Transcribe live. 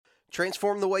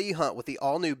Transform the way you hunt with the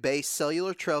all-new Base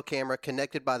cellular trail camera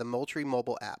connected by the Moultrie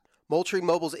mobile app. Moultrie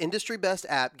Mobile's industry-best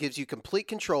app gives you complete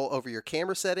control over your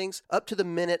camera settings,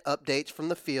 up-to-the-minute updates from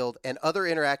the field, and other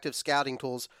interactive scouting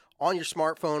tools on your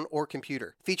smartphone or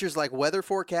computer. Features like weather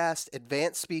forecast,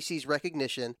 advanced species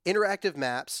recognition, interactive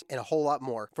maps, and a whole lot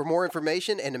more. For more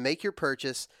information and to make your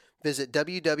purchase, visit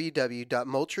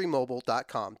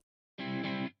www.moultriemobile.com.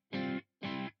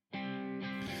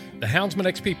 The Houndsman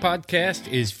XP podcast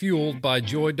is fueled by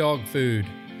Joy Dog Food.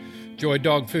 Joy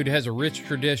Dog Food has a rich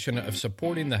tradition of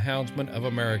supporting the Houndsman of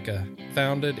America.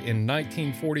 Founded in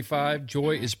 1945,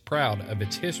 Joy is proud of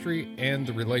its history and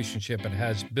the relationship it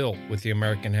has built with the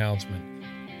American Houndsman.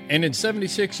 And in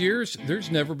 76 years,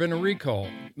 there's never been a recall.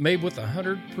 Made with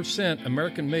 100%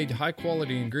 American-made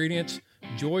high-quality ingredients,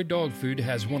 Joy Dog Food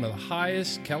has one of the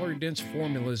highest calorie-dense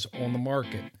formulas on the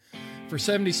market. For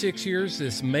 76 years,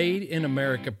 this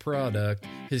made-in-America product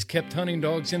has kept hunting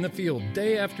dogs in the field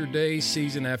day after day,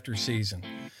 season after season.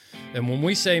 And when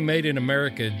we say made in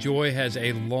America, Joy has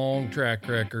a long track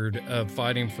record of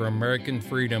fighting for American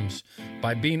freedoms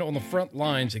by being on the front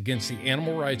lines against the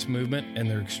animal rights movement and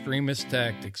their extremist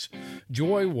tactics.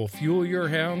 Joy will fuel your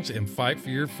hounds and fight for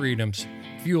your freedoms,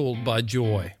 fueled by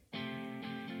Joy.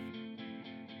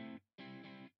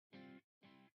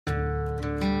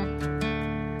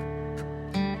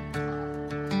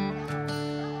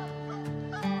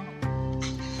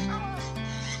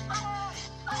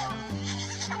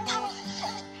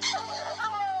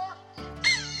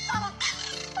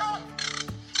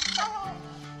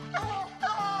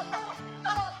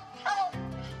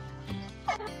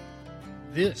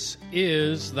 This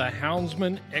is the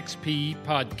Houndsman XP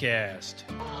podcast.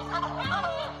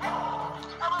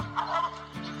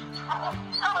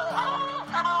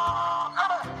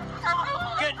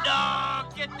 Good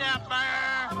dog, get that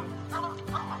bear.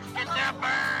 Get that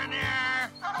bear in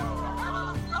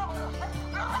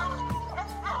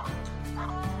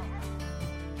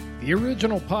The here.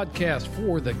 original podcast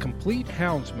for the complete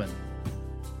Houndsman.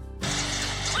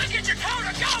 Look at your coat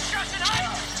of go, Justin.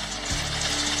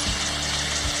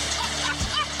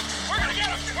 We're gonna get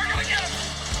him. We're gonna get him.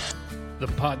 The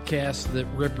podcast that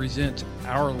represents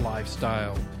our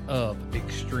lifestyle of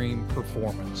extreme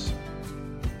performance.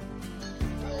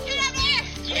 Get him there.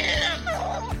 Get him.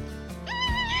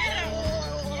 Get him.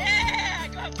 Yeah,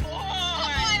 good boy. Good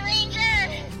boy,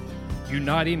 Ranger.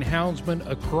 Uniting houndsmen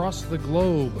across the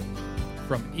globe,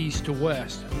 from east to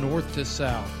west, north to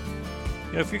south.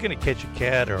 You know, if you're going to catch a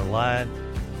cat or a lion,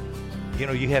 you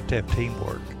know, you have to have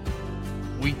teamwork.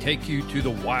 We take you to the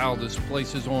wildest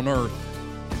places on earth.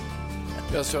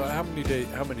 Yeah, so how many days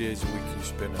a week you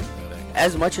spend out there?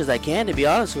 As much as I can, to be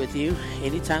honest with you.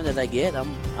 Anytime that I get,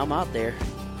 I'm out there.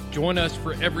 Join us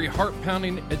for every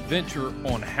heart-pounding adventure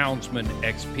on Houndsman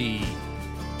XP.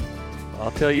 I'll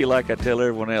tell you like I tell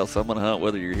everyone else, I'm going to hunt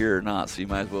whether you're here or not, so you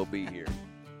might as well be here.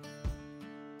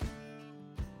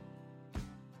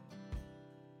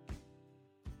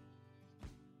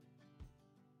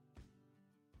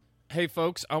 Hey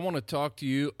folks, I want to talk to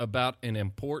you about an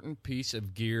important piece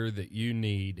of gear that you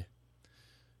need.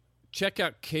 Check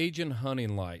out Cajun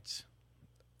hunting lights.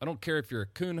 I don't care if you're a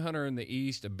coon hunter in the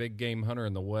east, a big game hunter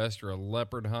in the west, or a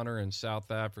leopard hunter in South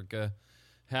Africa.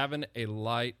 Having a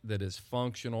light that is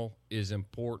functional is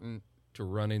important to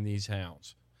running these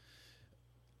hounds.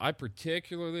 I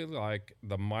particularly like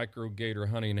the Micro Gator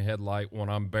hunting headlight when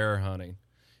I'm bear hunting.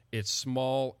 It's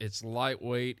small, it's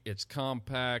lightweight, it's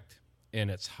compact, and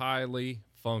it's highly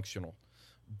functional.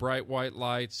 Bright white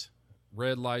lights,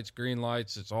 red lights, green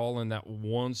lights, it's all in that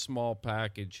one small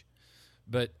package.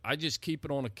 But I just keep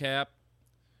it on a cap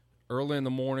early in the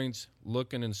mornings,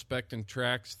 looking, inspecting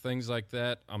tracks, things like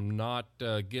that. I'm not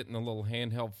getting a little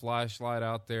handheld flashlight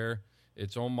out there.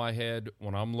 It's on my head.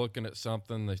 When I'm looking at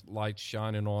something, the light's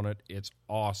shining on it. It's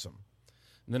awesome.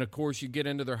 And then, of course, you get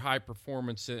into their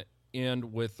high-performance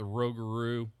end with the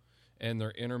Rougarou and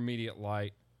their intermediate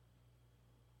light.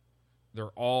 They're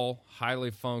all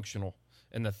highly functional.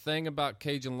 And the thing about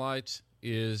Cajun lights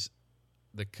is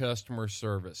the customer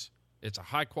service. It's a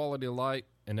high-quality light,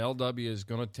 and LW is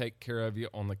going to take care of you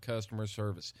on the customer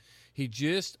service. He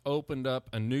just opened up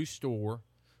a new store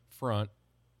front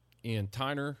in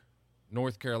Tyner,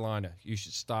 North Carolina. You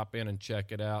should stop in and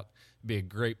check it out. It'd be a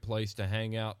great place to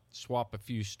hang out, swap a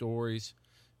few stories,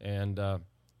 and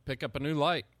pick up a new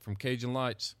light from Cajun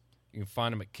Lights. You can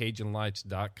find them at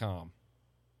CajunLights.com.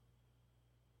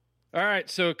 All right,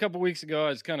 so a couple weeks ago, I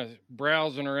was kind of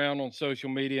browsing around on social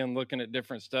media and looking at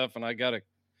different stuff, and I got a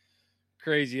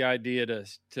crazy idea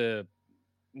to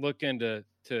look into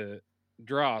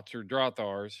draughts or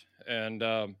draughts. And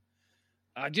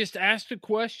I just asked a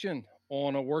question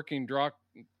on a working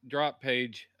drop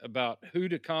page about who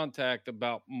to contact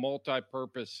about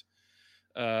multi-purpose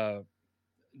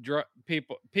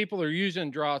people are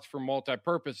using drops for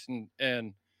multi-purpose,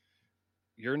 and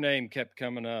your name kept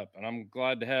coming up, and I'm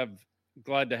glad to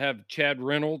have Chad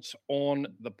Reynolds on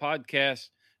the podcast.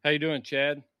 How you doing,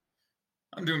 Chad?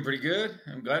 I'm doing pretty good.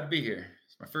 I'm glad to be here.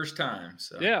 It's my first time.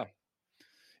 So yeah,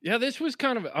 this was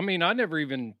kind of, I mean, I never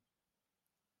even,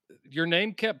 your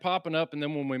name kept popping up, and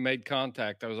then when we made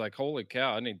contact, I was like, holy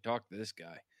cow, I need to talk to this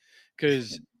guy,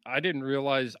 because I didn't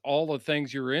realize all the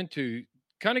things you were into.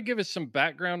 Kind of give us some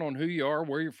background on who you are,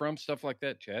 where you're from, stuff like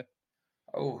that, Chad.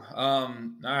 all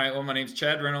right. Well, my name's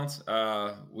Chad Reynolds.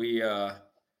 We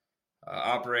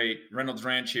operate Reynolds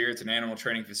Ranch here. It's an animal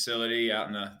training facility out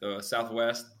in the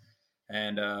Southwest,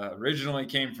 and originally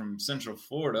came from Central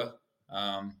Florida,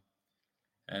 and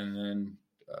then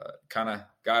kind of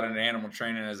got into animal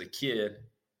training as a kid,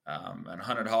 and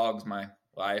hunted hogs my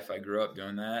life. I grew up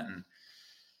doing that,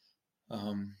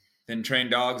 and then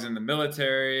trained dogs in the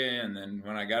military. And then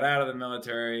when I got out of the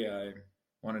military, I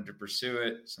wanted to pursue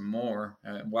it some more.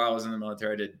 While I was in the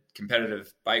military, I did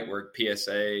competitive bite work,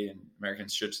 PSA and American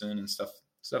Schützen and stuff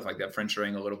like that, French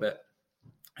ring a little bit.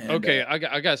 And, okay, I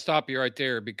got to stop you right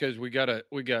there, because we got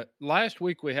last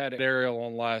week we had Ariel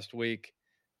on last week,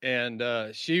 and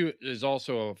she is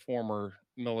also a former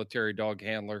military dog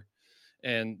handler,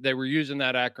 and they were using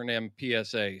that acronym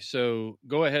PSA. So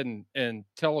go ahead and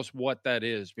tell us what that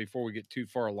is before we get too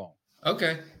far along.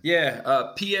 Okay.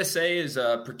 Yeah. PSA is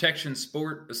a Protection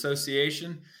Sport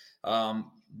Association.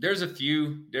 There's a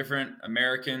few different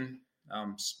American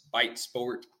bite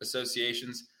sport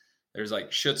associations. There's like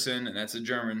Schützen, and that's a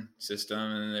German system.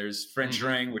 And then there's French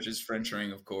Ring, which is French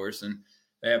Ring, of course. And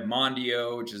they have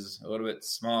Mondio, which is a little bit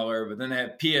smaller. But then they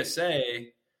have PSA,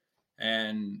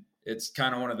 and it's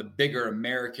kind of one of the bigger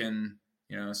American,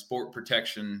 sport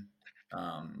protection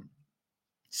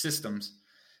systems.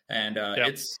 And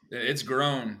it's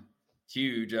grown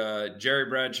huge. Jerry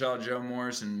Bradshaw, Joe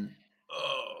Morrison,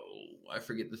 I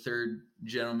forget the third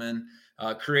gentleman,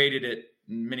 created it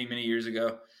many, many years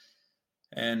ago.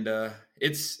 And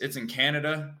it's in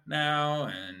Canada now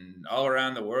and all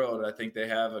around the world. I think they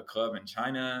have a club in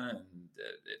China,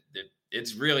 and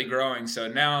it's really growing. So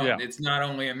now it's not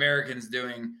only Americans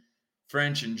doing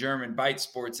French and German bite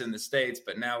sports in the States,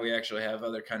 but now we actually have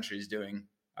other countries doing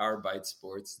our bite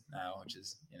sports now, which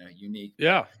is unique.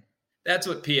 Yeah, that's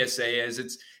what PSA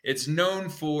is. It's known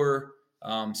for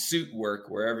suit work,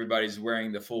 where everybody's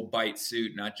wearing the full bite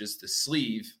suit, not just the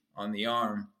sleeve on the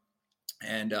arm.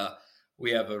 And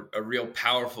we have a real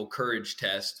powerful courage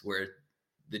test where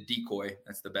the decoy,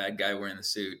 that's the bad guy wearing the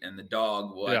suit, and the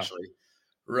dog will actually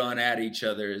run at each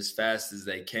other as fast as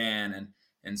they can. And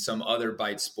in some other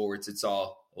bite sports, it's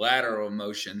all lateral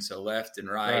motion, so left and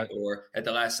right, or at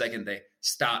the last second they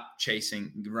stop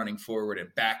chasing, running forward,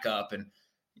 and back up. And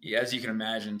as you can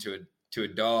imagine, to a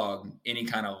dog, any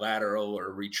kind of lateral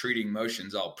or retreating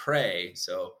motion's all prey.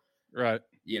 So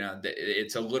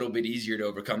it's a little bit easier to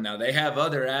overcome. Now they have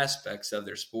other aspects of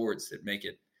their sports that make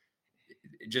it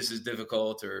just as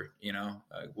difficult, or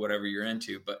whatever you're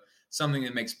into. But something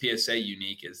that makes PSA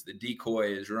unique is the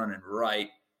decoy is running right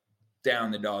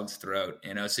down the dog's throat,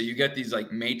 so you get these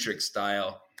like Matrix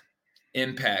style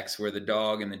impacts where the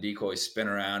dog and the decoy spin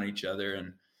around each other.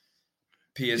 And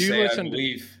PSA, I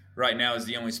believe right now, is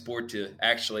the only sport to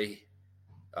actually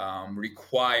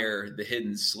require the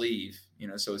hidden sleeve,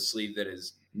 so a sleeve that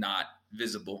is not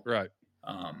visible,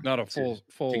 not a full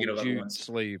jute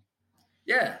sleeve.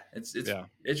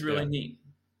 It's really neat.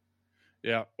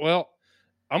 Well,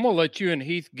 I'm gonna let you and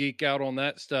Heath geek out on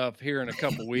that stuff here in a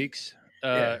couple weeks.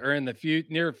 Or in the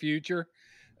near future,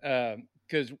 but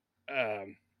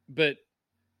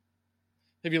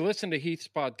have you listened to Heath's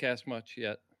podcast much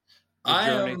yet?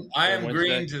 I am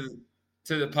green to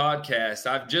the podcast.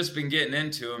 I've just been getting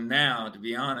into them now, to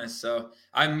be honest. So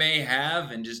I may have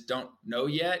and just don't know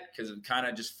yet, because I'm kind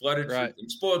of just flooded. I'm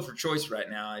spoiled for choice right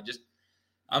now.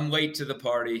 I'm late to the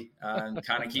party, and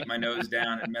kind of keep my nose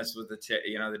down and mess with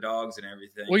the dogs and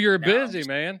everything. Well, you're busy,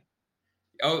 man.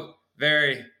 Oh,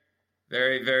 very.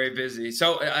 Very, very busy.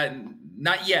 So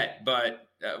not yet, but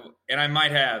and I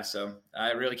might have. So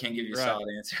I really can't give you a solid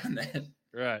answer on that.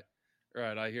 Right.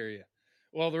 I hear you.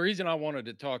 Well, the reason I wanted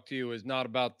to talk to you is not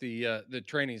about the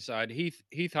training side.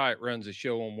 Heath Hyatt runs a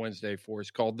show on Wednesday for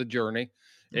us called The Journey,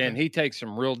 and he takes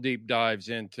some real deep dives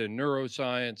into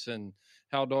neuroscience and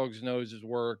how dogs' noses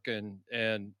work, and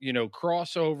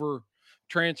crossover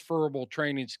transferable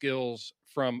training skills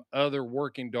from other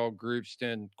working dog groups to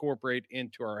incorporate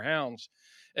into our hounds.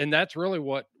 And that's really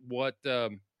what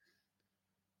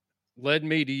led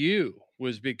me to you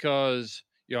was because,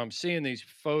 I'm seeing these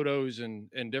photos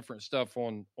and different stuff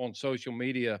on social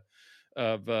media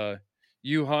of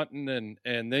you hunting,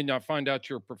 and then I find out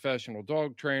you're a professional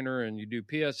dog trainer and you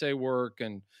do PSA work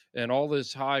and all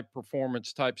this high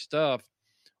performance type stuff.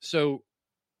 So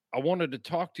I wanted to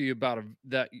talk to you about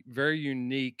that very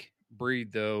unique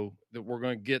breed, though, that we're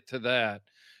going to get to that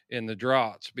in the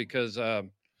draughts, because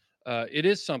it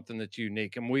is something that's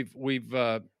unique, and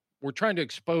we're trying to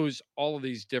expose all of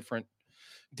these different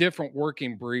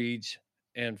working breeds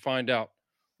and find out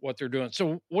what they're doing.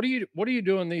 So what are you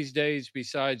doing these days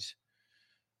besides,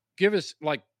 give us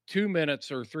like 2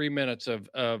 minutes or 3 minutes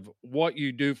of what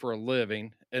you do for a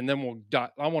living, and then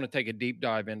I want to take a deep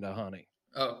dive into hunting.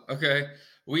 Oh, okay.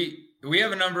 We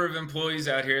have a number of employees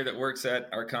out here that works at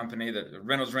our company, the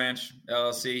Reynolds Ranch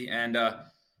LLC, and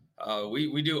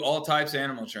we do all types of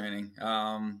animal training.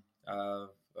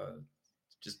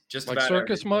 Just like about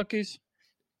circus everything. Monkeys.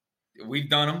 We've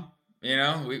done them.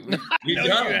 We've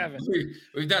done them.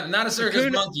 We've done not a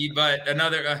circus monkey, but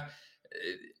another.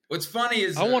 What's funny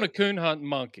is I want a coon hunting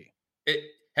monkey.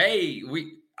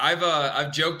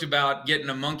 I've joked about getting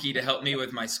a monkey to help me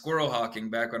with my squirrel hawking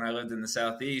back when I lived in the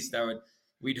Southeast.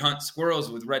 We'd hunt squirrels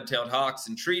with red-tailed hawks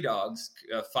and tree dogs,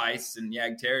 feists and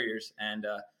yag terriers, and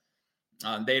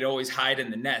they'd always hide in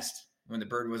the nest when the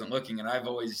bird wasn't looking. And I've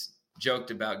always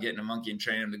joked about getting a monkey and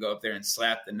training him to go up there and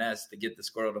slap the nest to get the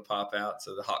squirrel to pop out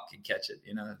so the hawk could catch it,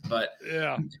 but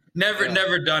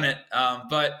never done it.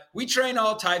 But we train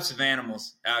all types of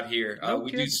animals out here.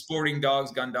 We do sporting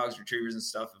dogs, gun dogs, retrievers and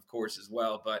stuff, of course, as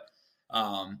well. But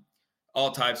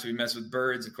all types. We mess with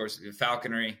birds, of course,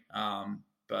 falconry,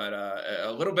 but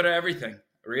a little bit of everything,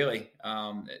 really.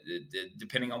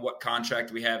 Depending on what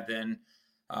contract we have, then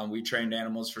we trained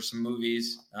animals for some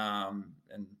movies and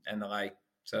the like.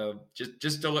 So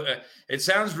just it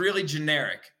sounds really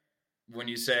generic when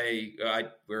you say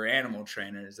we're animal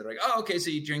trainers. They're like, oh, okay, so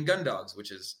you train gun dogs,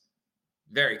 which is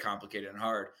very complicated and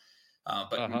hard.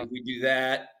 But we do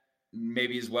that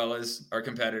maybe as well as our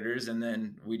competitors, and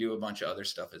then we do a bunch of other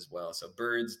stuff as well. So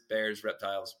birds, bears,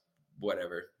 reptiles,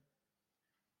 whatever.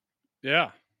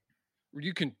 Yeah,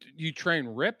 you train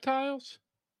reptiles?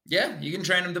 Yeah, you can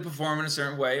train them to perform in a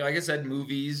certain way. Like I said,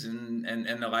 movies and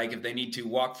the like, if they need to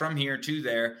walk from here to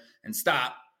there and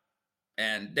stop,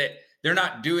 and they're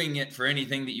not doing it for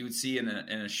anything that you would see in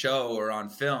a show or on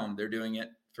film. They're doing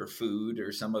it for food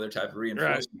or some other type of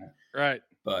reinforcement. Right.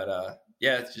 But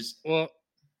it's just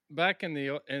back in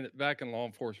law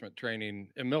enforcement training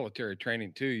and military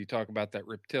training too, you talk about that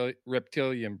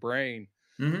reptilian brain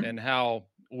and how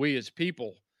we as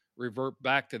people revert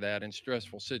back to that in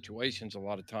stressful situations a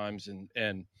lot of times,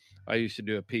 and I used to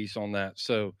do a piece on that.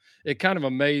 So it kind of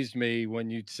amazed me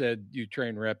when you said you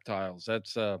train reptiles.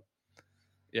 That's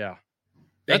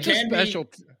that's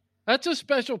a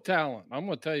special talent. I'm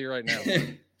going to tell you right now.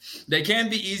 They can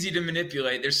be easy to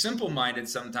manipulate. They're simple-minded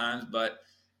sometimes, but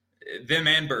them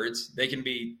and birds, they can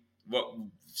be what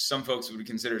some folks would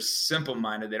consider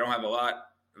simple-minded. They don't have a lot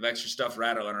of extra stuff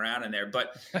rattling around in there,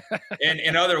 but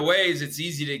in other ways, it's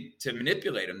easy to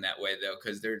manipulate them that way, though,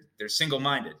 because they're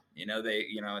single-minded.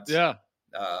 It's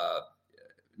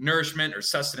nourishment or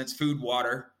sustenance, food,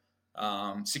 water,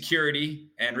 security,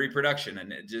 and reproduction,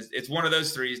 and it's one of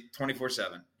those three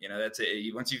 24/7. That's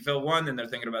it. Once you fill one, then they're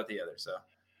thinking about the other. So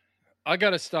I got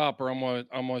to stop, or I'm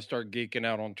gonna start geeking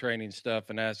out on training stuff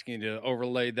and asking you to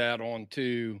overlay that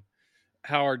onto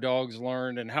how our dogs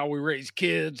learn and how we raise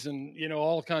kids and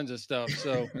all kinds of stuff.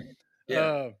 So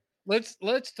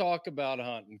let's talk about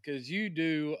hunting, because you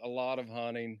do a lot of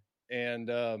hunting, and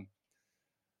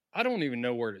I don't even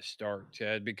know where to start,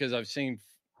 Chad, because I've seen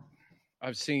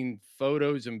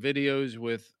photos and videos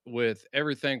with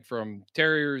everything from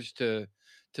terriers to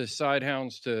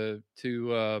sighthounds to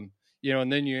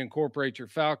and then you incorporate your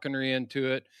falconry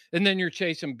into it, and then you're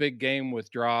chasing big game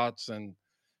with draughts. And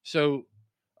so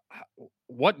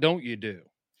what don't you do?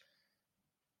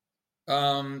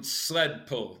 Sled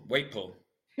pull, weight pull.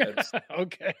 That's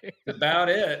okay. about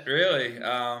it, really.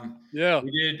 Yeah.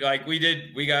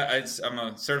 I'm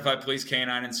a certified police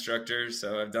canine instructor,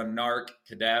 so I've done narc,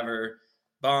 cadaver,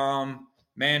 bomb,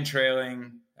 man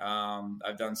trailing.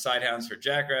 I've done sighthounds for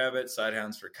jackrabbits,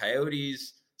 sighthounds for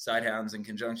coyotes, sighthounds in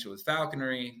conjunction with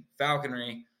falconry,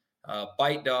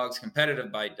 bite dogs,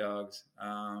 competitive bite dogs,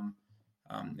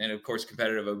 and of course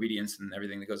competitive obedience and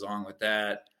everything that goes along with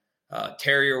that.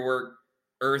 Terrier work,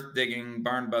 earth digging,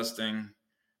 barn busting,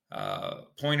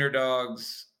 pointer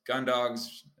dogs, gun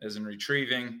dogs as in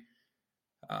retrieving,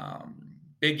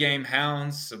 big game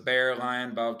hounds, so bear,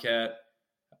 lion, bobcat.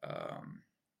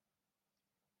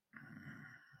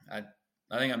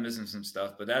 I think I'm missing some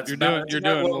stuff, but that's You're about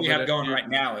doing what we have going right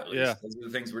now, at least. Yeah. Those are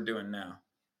the things we're doing now.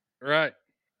 Right.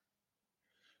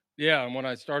 Yeah, and when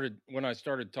I started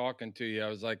talking to you, I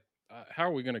was like, "How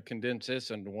are we going to condense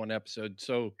this into one episode?"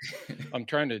 So I'm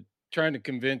trying to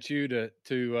convince you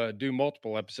to do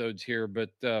multiple episodes here, but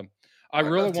I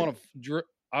really want to.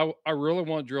 I really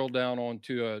want to drill down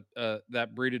onto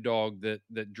that breed of dog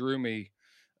that drew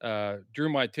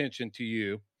my attention to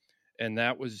you, and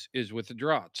that is with the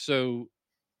Drahts. So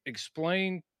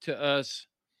explain to us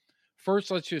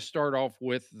first. Let's just start off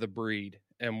with the breed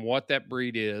and what that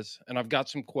breed is, and I've got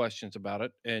some questions about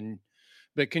it.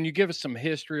 But can you give us some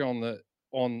history on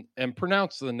and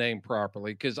pronounce the name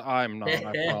properly? Because I'm not,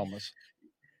 I promise.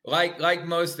 Like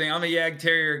most things, I'm a Yag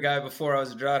Terrier guy before I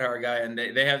was a Drahthaar guy, and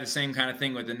they have the same kind of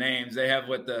thing with the names. They have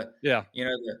what the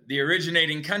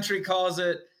originating country calls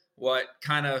it, what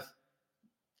kind of,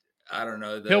 I don't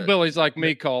know. The hillbillies like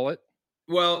me call it.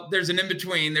 Well, there's an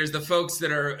in-between. There's the folks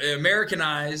that are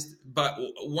Americanized but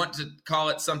want to call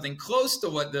it something close to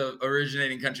what the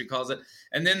originating country calls it.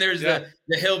 And then there's the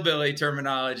hillbilly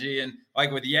terminology. And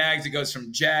like with Yags, it goes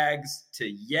from Jags to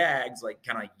Yags, like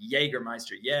kind of like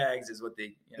Jägermeister. Yags is what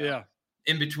the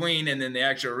in between. And then the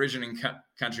actual originating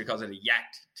country calls it a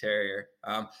Yak Terrier.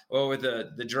 Well, with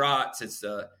the Drahts, it's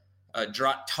a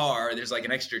Drahthaar. There's like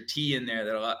an extra T in there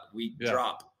that we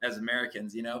drop as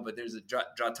Americans, but there's a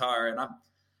Drahthaar, and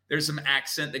there's some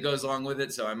accent that goes along with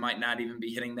it, so I might not even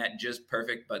be hitting that just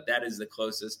perfect, but that is the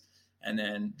closest. And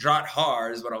then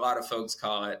Drahthaar is what a lot of folks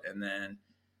call it, and then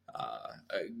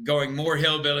going more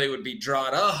hillbilly would be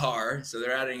Drahthaar, so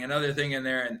they're adding another thing in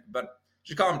there, but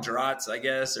just call them Drahts, I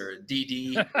guess, or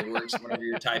DD. It works whenever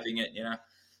you're typing it,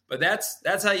 But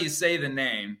that's how you say the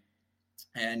name.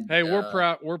 And hey, we're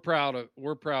proud of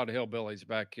hillbillies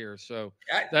back here. So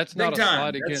that's not a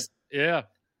slide against.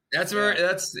 That's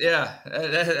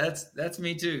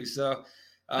me too. So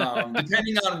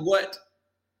depending on what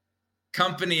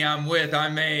company I'm with, I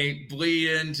may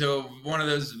bleed into one of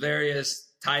those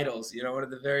various titles. One of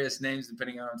the various names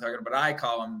depending on what I'm talking about. But I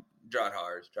call them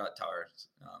Drahthaars.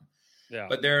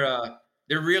 But they're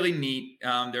really neat.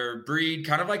 They're a breed,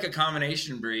 kind of like a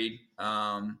combination breed.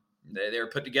 They were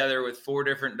put together with 4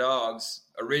 different dogs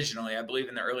originally, I believe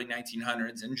in the early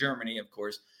 1900s in Germany, of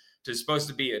course, to supposed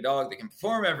to be a dog that can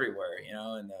perform everywhere,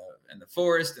 in the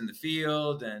forest, in the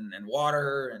field, and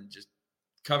water, and just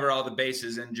cover all the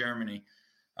bases in Germany.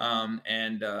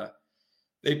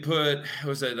 They put,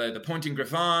 the Pointing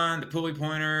Griffon, the Pulley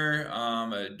Pointer,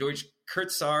 a Deutsch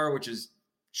Kurzhaar, which is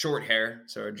short hair,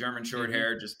 so a German short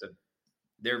hair, just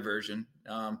their version.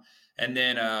 And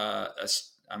then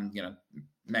I'm going to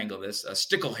mangle this, a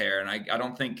Stickelhaar, and I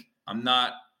don't think, I'm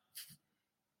not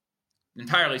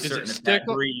entirely certain if that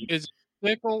breed is it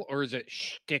Stickle or is it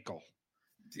Stickel?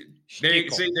 There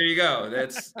you go.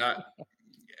 That's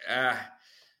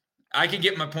I could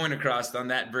get my point across on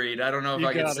that breed. I don't know if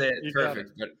I can say it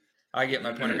perfect, but I get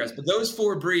my point across. But those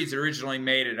 4 breeds originally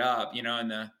made it up, in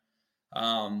the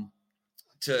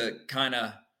to kind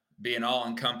of be an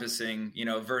all-encompassing,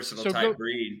 versatile type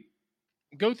breed.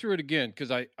 Go through it again, because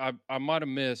I might have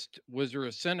missed. Was there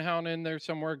a Senhound in there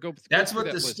somewhere? That's what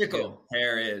the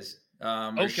Stickelhaar is.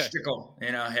 Stickel,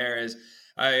 hair is.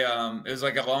 It was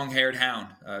like a long-haired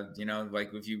hound.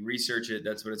 Like if you research it,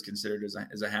 that's what it's considered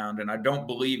as a hound. And I don't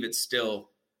believe it's still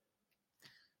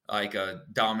like a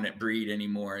dominant breed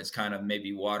anymore. It's kind of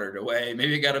maybe watered away.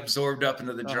 Maybe it got absorbed up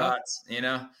into the Drahts,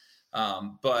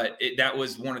 But that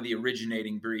was one of the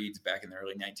originating breeds back in the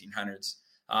early 1900s.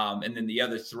 And then the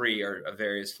other 3 are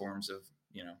various forms of,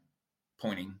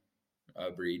 pointing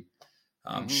breed,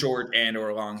 short and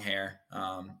or long hair.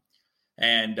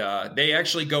 And they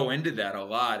actually go into that a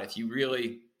lot if you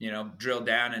really, drill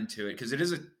down into it, because it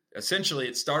is essentially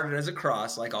it started as a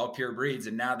cross, like all pure breeds,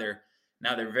 and now they're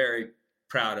very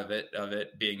proud of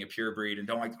it being a pure breed and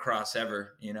don't like to cross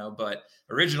ever, But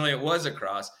originally it was a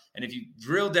cross, and if you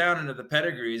drill down into the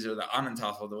pedigrees or the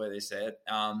Ahnentafel, the way they say it,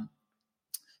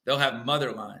 they'll have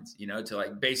mother lines, to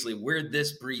like basically where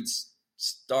this breed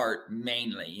start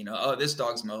mainly, this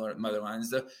dog's mother line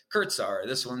is the Kurzhaar,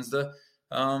 this one's the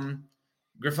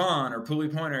Griffon or Pulley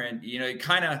Pointer, and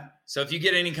kind of. So if you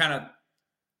get any kind of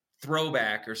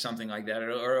throwback or something like that,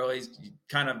 or at least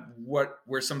kind of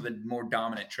where some of the more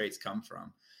dominant traits come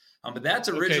from, but that's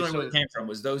originally where it came from,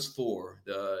 was those 4: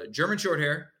 the German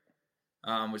Shorthair,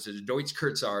 which is Deutsch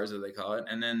Kurzhaar, as they call it,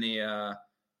 and then the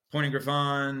Pointing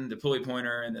Griffon, the Pulley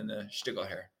Pointer, and then the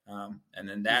Stickelhaar, and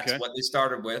then that's what they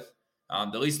started with.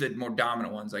 At least the more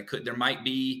dominant ones. There might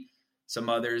be some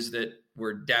others that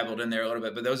were dabbled in there a little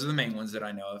bit, but those are the main ones that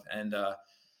I know of.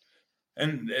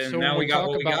 And So now we we'll got talk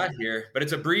what we about- got here. But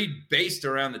it's a breed based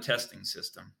around the testing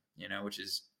system, which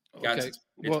is got Okay. its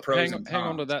Well, pros and hang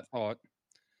on to cons. that thought.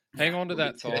 Hang on to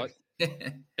that thought.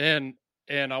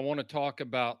 And I want to talk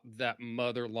about that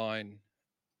mother line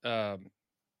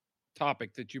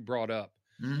topic that you brought up.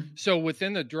 Mhm. So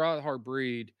within the Drahthaar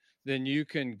breed, then you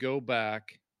can go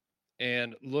back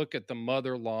and look at the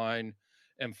mother line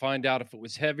and find out if it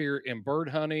was heavier in bird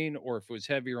hunting or if it was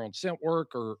heavier on scent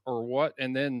work or what,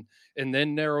 and then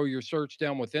narrow your search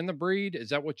down within the breed. Is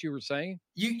that what you were saying?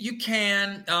 You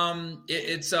can.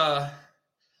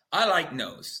 I like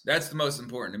nose. That's the most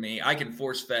important to me. I can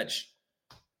force fetch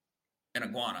an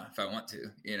iguana if I want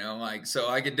to, so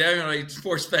I could definitely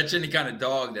force fetch any kind of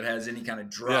dog that has any kind of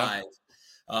drive.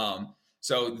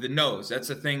 So the nose, that's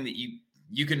a thing that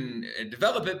you can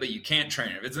develop it, but you can't train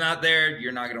it. If it's not there,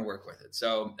 you're not going to work with it.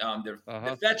 So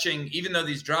the fetching, even though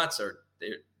these draughts they're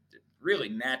really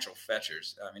natural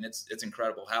fetchers. I mean, it's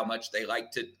incredible how much they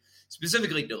like to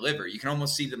specifically deliver. You can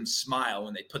almost see them smile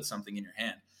when they put something in your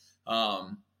hand.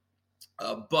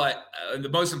 But the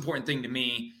most important thing to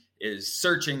me is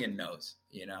searching and nose,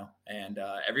 and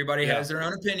everybody has their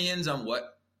own opinions on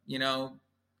what,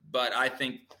 but I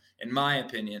think, in my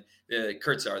opinion, the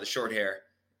Kurtzar, the short hair,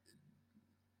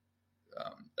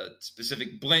 a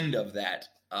specific blend of that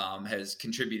has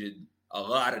contributed a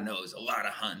lot of nose, a lot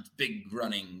of hunt, big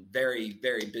running, very,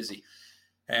 very busy.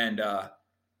 And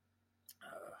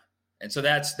so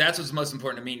that's what's most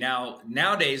important to me.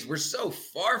 Nowadays, we're so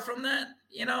far from that,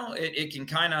 it can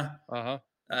kind of,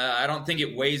 I don't think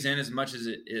it weighs in as much as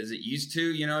it used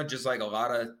to, just like a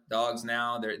lot of dogs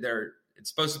now, it's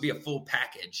supposed to be a full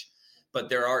package, but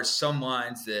there are some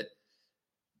lines that,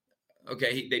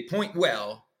 okay, they point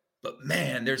well, but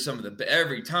man, there's some of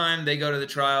every time they go to the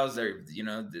trials, they're,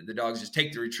 the dogs just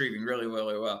take the retrieving really,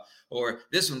 really well. Or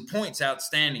this one points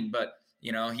outstanding, but,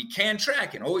 he can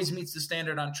track and always meets the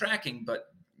standard on tracking. But,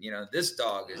 this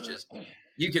dog is just,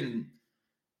 you can,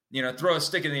 throw a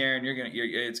stick in the air and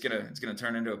it's going to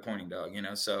turn into a pointing dog,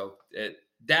 so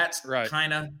that's right.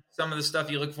 Kind of some of the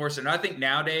stuff you look for. So I think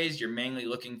nowadays you're mainly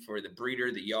looking for the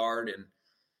breeder, the yard,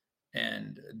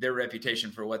 and their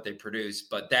reputation for what they produce.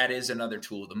 But that is another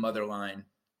tool. The mother line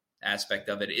aspect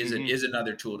of it is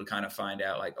another tool to kind of find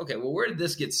out, like, okay, well, where did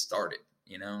this get started?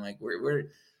 Like where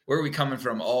are we coming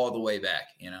from all the way back?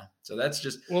 So that's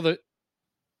just, well,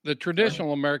 the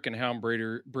traditional American hound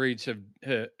breeds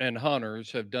and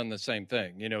hunters have done the same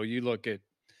thing. You look at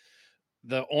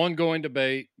the ongoing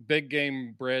debate, big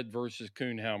game bred versus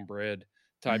coonhound bred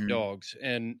type dogs.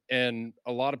 And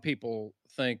a lot of people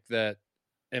think that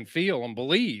and feel and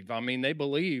believe, they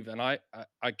believe, and I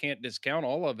can't discount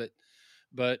all of it,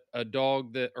 but a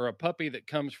dog or a puppy that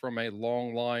comes from a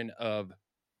long line of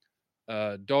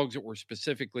dogs that were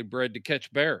specifically bred to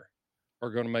catch bear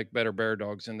are going to make better bear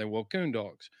dogs than they will coon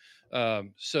dogs.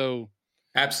 So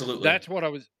absolutely, that's what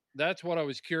I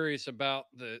was curious about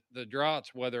the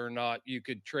draughts, whether or not you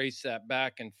could trace that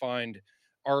back and find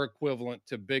our equivalent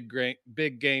to big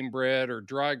game bred or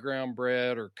dry ground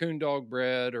bred or coon dog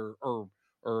bred, or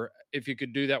if you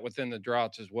could do that within the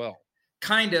draughts as well.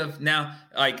 Kind of. Now,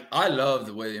 like, I love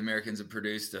the way the Americans have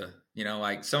produced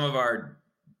like some of our,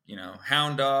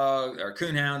 hound dogs, our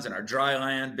coon hounds, and our dry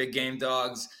land big game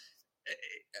dogs.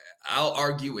 I'll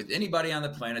argue with anybody on the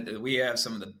planet that we have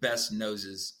some of the best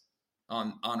noses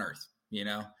on earth,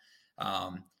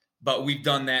 but we've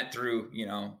done that through,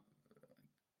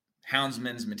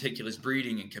 houndsman's meticulous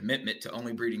breeding and commitment to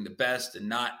only breeding the best and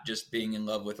not just being in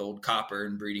love with old copper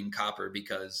and breeding copper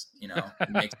because, it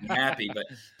makes me happy, but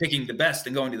picking the best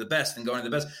and going to the best and going to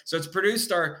the best. So it's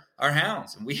produced our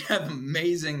hounds, and we have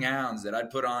amazing hounds that I'd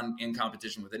put on in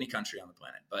competition with any country on the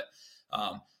planet. But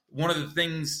one of the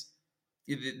things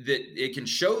that it can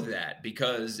show that,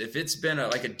 because if it's been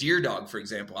like a deer dog, for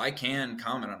example, I can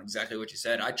comment on exactly what you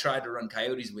said. I tried to run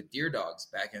coyotes with deer dogs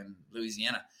back in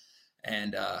Louisiana,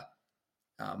 and that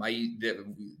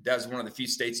was one of the few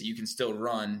states that you can still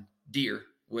run deer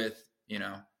with,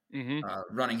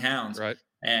 running hounds. Right.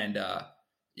 And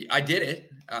I did it.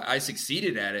 I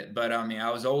succeeded at it, but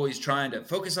I was always trying to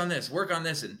focus on this, work on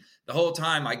this, and the whole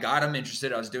time I got them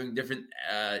interested. I was doing different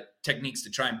techniques to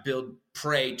try and build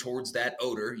prey towards that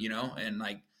odor, and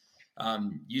like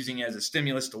using it as a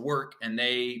stimulus to work. And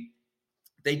they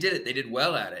did it. They did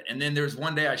well at it. And then there was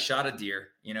one day I shot a deer.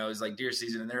 It was like deer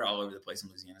season, and they're all over the place in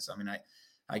Louisiana. So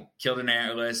I killed an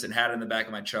antlerless and had it in the back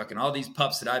of my truck, and all these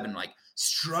pups that I've been like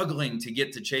struggling to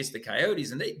get to chase the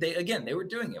coyotes. And they were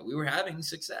doing it. We were having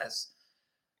success.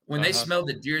 When they smelled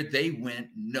the deer, they went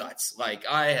nuts. Like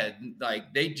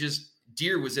they just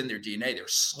deer was in their DNA. They were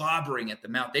slobbering at the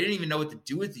mouth. They didn't even know what to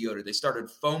do with the odor. They started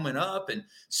foaming up and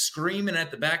screaming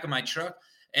at the back of my truck.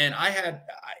 And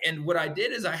what I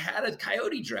did is I had a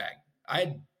coyote drag. I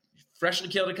had freshly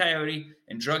killed a coyote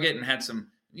and drug it and had some,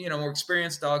 more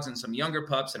experienced dogs and some younger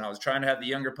pups. And I was trying to have the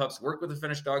younger pups work with the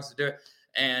finished dogs to do it.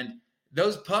 And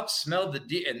those pups smelled the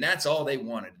deer, and that's all they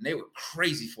wanted. And they were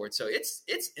crazy for it. So it's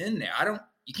in there. I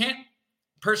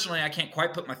can't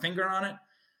quite put my finger on it,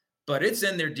 but it's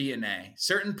in their DNA.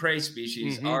 Certain prey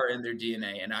species are in their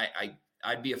DNA. And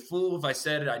I'd be a fool if I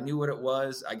said it. I knew what it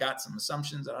was. I got some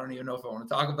assumptions. I don't even know if I want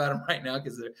to talk about them right now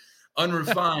because they're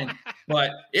unrefined,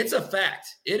 but it's a fact.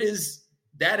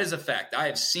 That is a fact. I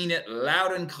have seen it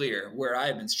loud and clear where I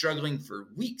have been struggling for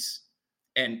weeks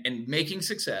and making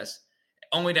success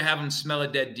only to have them smell a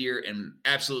dead deer and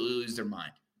absolutely lose their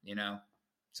mind,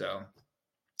 So,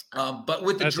 but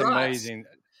with the That's drots, amazing.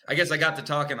 I guess I got to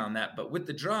talking on that, but with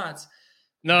the drots,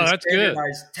 No, that's good.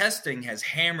 Testing has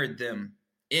hammered them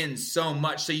in so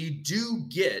much. So you do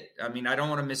get, I don't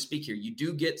want to misspeak here. You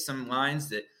do get some lines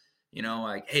that,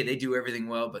 like, hey, they do everything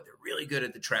well, but they're really good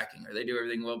at the tracking, or they do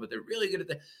everything well, but they're really good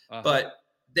at but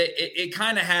it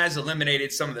kind of has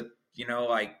eliminated some of the,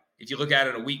 like if you look at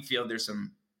it, a wheat field, there's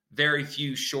some very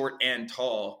few short and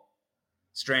tall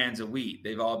strands of wheat.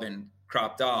 They've all been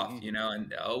cropped off,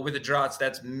 and with the drots,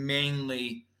 that's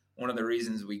mainly one of the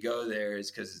reasons we go there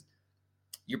is because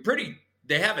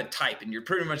they have a type and you're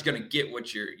pretty much going to get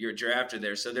what you're after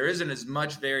there. So there isn't as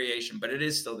much variation, but it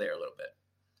is still there a little bit.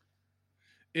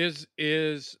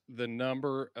 Is the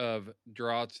number of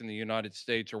draughts in the United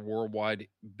States or worldwide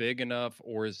big enough,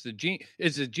 or is the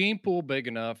gene pool big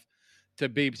enough to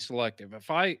be selective?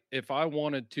 If I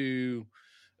wanted to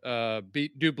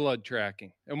do blood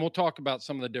tracking, and we'll talk about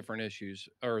some of the different issues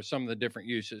or some of the different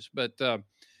uses, but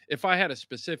if I had a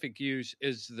specific use,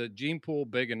 is the gene pool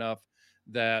big enough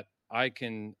that I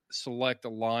can select a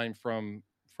line from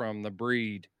the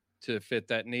breed to fit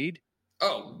that need?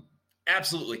 Oh,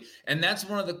 absolutely. And that's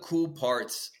one of the cool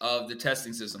parts of the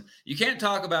testing system. You can't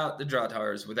talk about the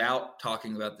Drahthaarers without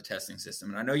talking about the testing system.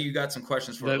 And I know you got some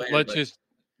questions for later. Let's just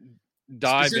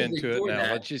dive into it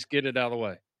now. Let's just get it out of the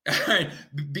way.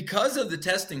 Because of the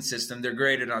testing system, they're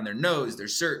graded on their nose, their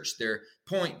search, their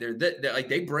point. They're like,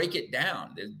 they break it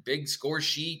down. There's a big score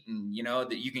sheet, and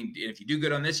that you can, if you do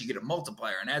good on this, you get a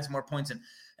multiplier and adds more points.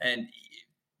 And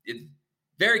it's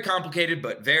very complicated,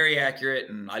 but very accurate.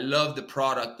 And I love the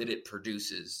product that it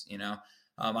produces.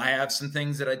 I have some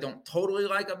things that I don't totally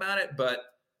like about it, but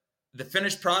the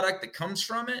finished product that comes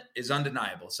from it is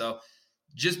undeniable. So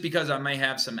just because I may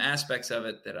have some aspects of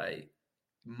it that I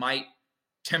might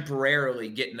temporarily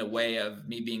get in the way of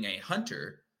me being a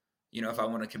hunter, if I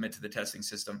want to commit to the testing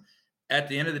system, at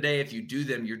the end of the day, if you do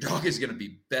them, your dog is going to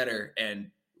be better. And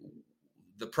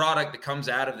the product that comes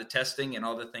out of the testing and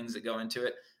all the things that go into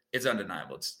it, it's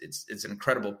undeniable. It's an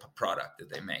incredible product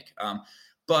that they make.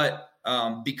 But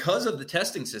because of the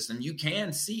testing system, you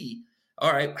can see,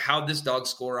 all right, how this dog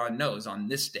score on nose on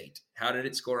this date? How did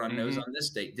it score on nose on this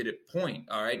date? Did it point?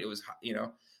 All right, it was,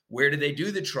 where did they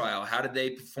do the trial? How did they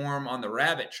perform on the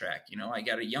rabbit track? I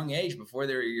got a young age before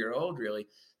they're a year old, really.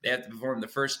 They have to perform the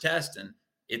first test, and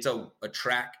it's a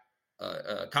track,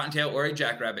 a cottontail or a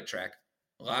jackrabbit track,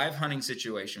 live hunting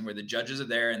situation where the judges are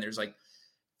there, and there's like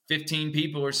 15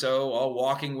 people or so all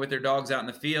walking with their dogs out in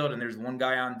the field, and there's one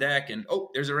guy on deck, and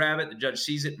there's a rabbit. The judge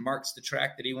sees it, marks the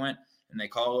track that he went, and they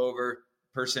call over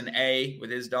person A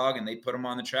with his dog, and they put him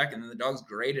on the track, and then the dog's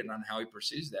graded on how he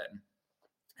pursues that. And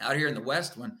out here in the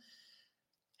West, when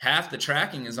half the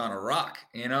tracking is on a rock,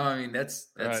 that's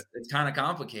right. It's kind of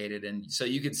complicated. And so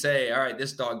you could say, all right,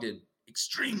 this dog did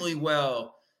extremely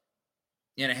well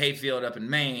in a hayfield up in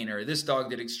Maine, or this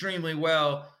dog did extremely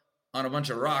well on a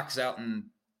bunch of rocks out in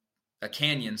a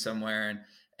canyon somewhere.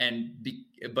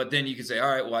 But then you could say, all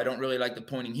right, well, I don't really like the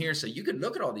pointing here. So you could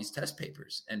look at all these test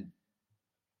papers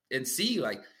and see,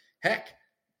 like, heck,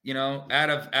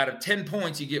 out of 10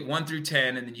 points, you get 1 through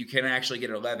 10, and then you can actually get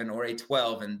 11 or a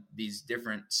 12 in these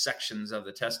different sections of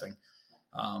the testing.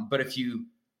 But if you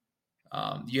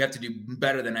have to do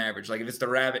better than average. Like if it's the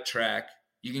rabbit track,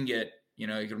 you can get, you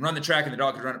can run the track and the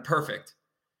dog could run it perfect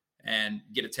and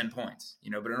get it 10 points,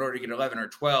 but in order to get 11 or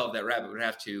 12, that rabbit would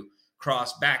have to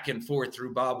cross back and forth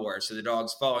through barbed wire. So the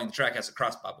dog's following the track has to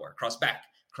cross barbed wire, cross back,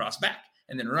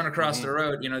 and then run across the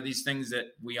road. These things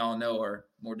that we all know are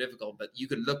more difficult, but you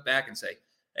could look back and say,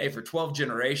 hey, for 12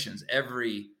 generations,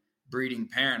 every breeding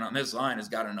parent on this line has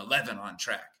got an 11 on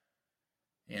track.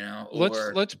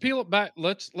 Let's peel it back.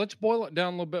 Let's boil it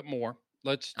down a little bit more.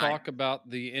 Let's talk about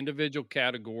the individual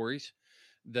categories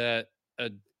that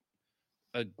a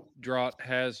draught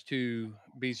has to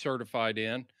be certified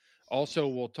in. Also,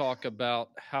 we'll talk about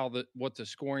what the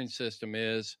scoring system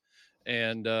is,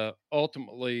 and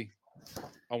ultimately,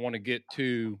 I want to get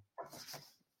to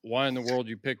why in the world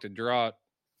you picked a Draught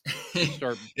to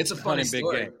start. It's a funny big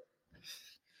story. game.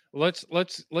 Let's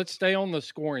stay on the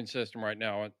scoring system right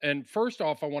now. And first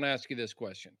off, I want to ask you this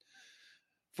question: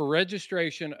 for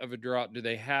registration of a Draught, do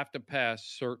they have to pass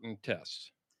certain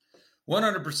tests?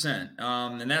 100%.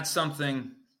 And that's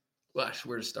something. Gosh,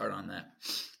 where to start on that?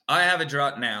 I have a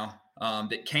Draught now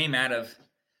that came out of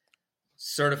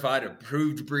certified,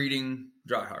 approved breeding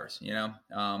Draughters.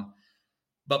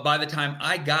 But by the time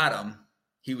I got him,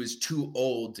 he was too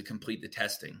old to complete the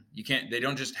testing. They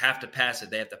don't just have to pass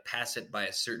it. They have to pass it by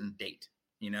a certain date,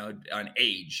 on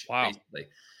age, basically.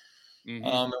 Mm-hmm.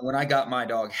 And when I got my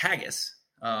dog Haggis,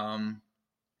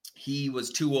 he was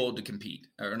too old to compete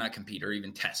or not compete or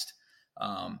even test.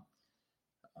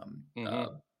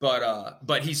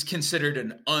 But he's considered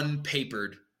an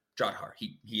unpapered Draughtr.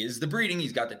 He is the breeding.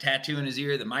 He's got the tattoo in his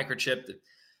ear, the microchip,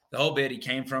 the whole bit. He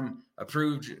came from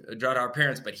approved Draughtr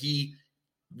parents, but he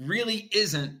really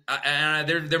isn't.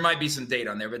 There might be some date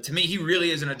on there, but to me, he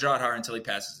really isn't a Draughtr until he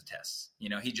passes the tests.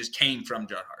 He just came from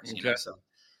Draughtrs. Okay. So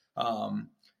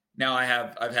now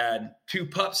I've had 2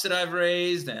 pups that I've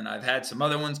raised, and I've had some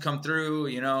other ones come through.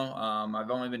 I've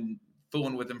only been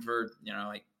fooling with them for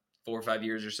like 4 or 5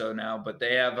 years or so now, but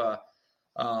they have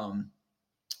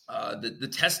the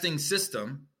testing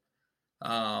system.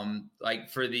 Like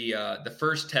for the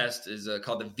first test is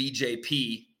called the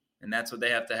VJP, and that's what they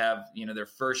have to have, their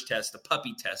first test, the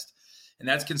puppy test, and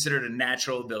that's considered a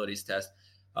natural abilities test.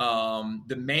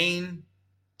 The main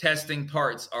testing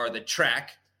parts are the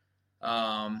track,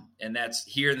 and that's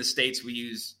here in the States we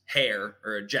use hare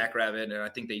or a jackrabbit, and I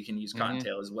think that you can use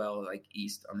cottontail as well, like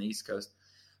on the East Coast.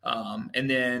 And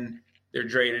then they're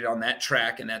graded on that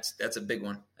track, and that's a big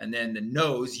one. And then the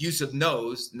use of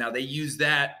nose. Now they use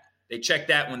that. They check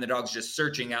that when the dog's just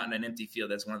searching out in an empty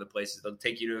field. That's one of the places they'll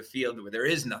take you to a field where there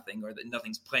is nothing, or that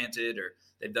nothing's planted, or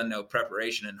they've done no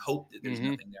preparation and hope that there's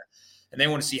nothing there. And they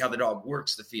want to see how the dog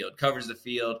works the field, covers the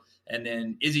field, and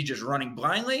then is he just running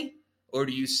blindly, or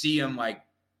do you see him like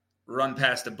run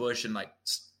past a bush and like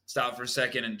stop for a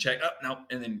second and check, no,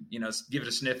 and then, give it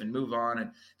a sniff and move on.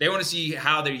 And they want to see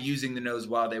how they're using the nose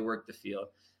while they work the field.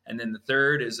 And then the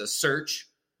third is a search.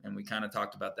 And we kind of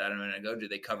talked about that a minute ago. Do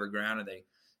they cover ground? Are they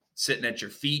sitting at your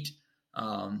feet?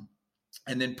 And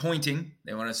then pointing.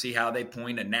 They want to see how they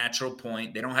point, a natural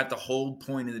point. They don't have to hold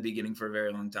point in the beginning for a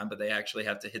very long time, but they actually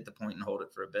have to hit the point and hold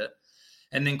it for a bit.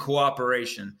 And then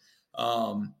cooperation.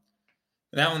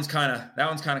 That one's kind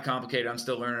of complicated. I'm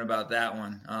still learning about that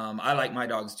one. I like my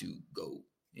dogs to go,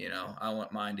 I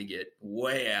want mine to get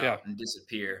way out and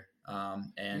disappear.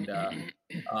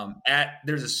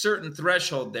 There's a certain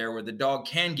threshold there where the dog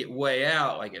can get way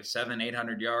out, like at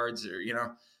 700-800 yards, or,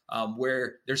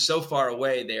 where they're so far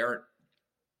away,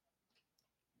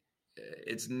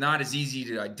 it's not as easy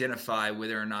to identify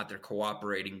whether or not they're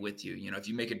cooperating with you. If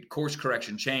you make a course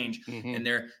correction change and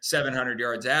they're 700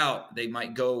 yards out, they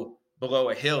might go below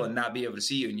a hill and not be able to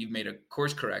see you, and you've made a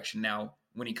course correction. Now,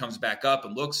 when he comes back up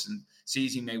and looks and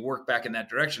sees, he may work back in that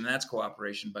direction, and that's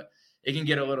cooperation, but it can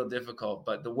get a little difficult.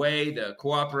 But the way the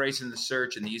cooperation, the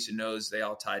search, and the use of nose, they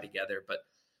all tie together. But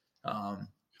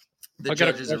the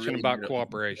judges got a question about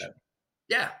cooperation.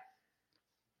 Yeah.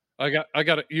 I've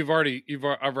already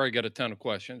got a ton of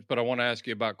questions, but I want to ask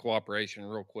you about cooperation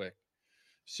real quick.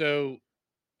 So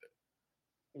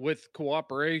with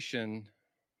cooperation,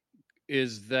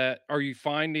 are you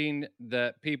finding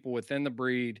that people within the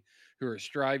breed who are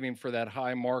striving for that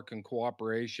high mark in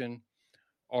cooperation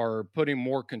are putting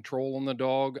more control on the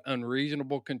dog,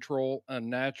 unreasonable control,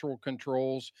 unnatural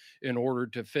controls in order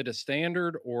to fit a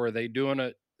standard, or are they doing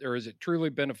it, or is it truly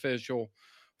beneficial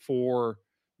for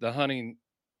the hunting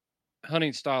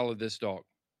style of this dog?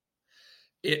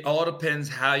 It all depends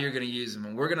how you're going to use them.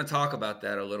 And we're going to talk about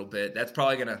that a little bit. That's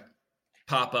probably going to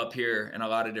pop up here in a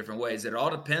lot of different ways. It all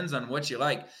depends on what you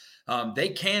like. They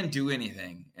can do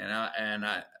anything. And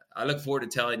I look forward to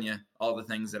telling you all the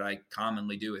things that I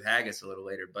commonly do with Haggis a little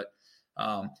later, but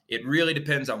it really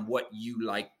depends on what you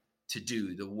like to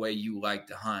do, the way you like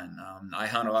to hunt. I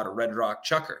hunt a lot of Red Rock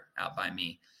Chucker out by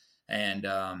me. And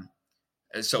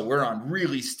so we're on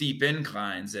really steep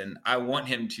inclines, and I want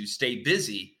him to stay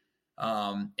busy.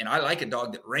 And I like a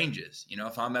dog that ranges.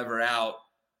 If I'm ever out,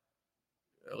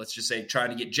 let's just say trying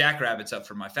to get jackrabbits up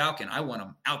for my falcon, I want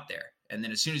him out there. And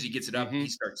then as soon as he gets it up, he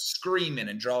starts screaming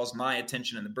and draws my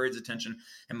attention and the bird's attention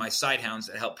and my sight hounds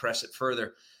that help press it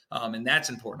further. And that's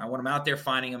important. I want him out there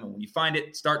finding him. And when you find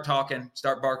it, start talking,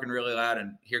 start barking really loud,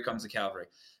 and here comes the cavalry.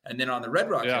 And then on the Red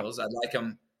Rock Hills, I'd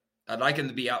like him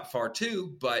to be out far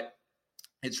too, but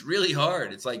It's really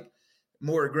hard. It's like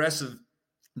more aggressive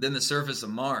than the surface of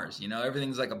Mars. You know,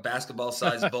 everything's like a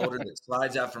basketball-sized boulder that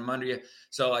slides out from under you.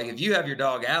 So, like, if you have your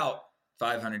dog out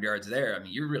 500 yards there, I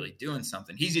mean, you're really doing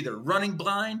something. He's either running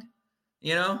blind,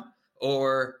 you know,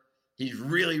 or he's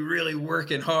really, really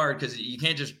working hard, because you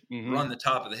can't just run the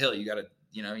top of the hill. You got to,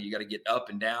 you know, you got to get up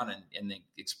and down and then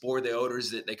explore the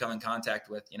odors that they come in contact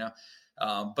with, you know.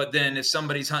 But then if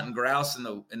somebody's hunting grouse in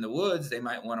the woods, they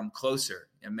might want them closer,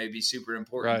 and may be super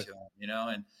important to them, you know.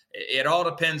 And it all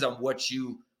depends on what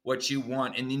you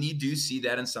want. And then you do see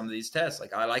that in some of these tests.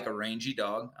 Like, I like a rangy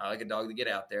dog. I like a dog to get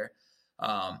out there.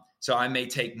 So I may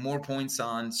take more points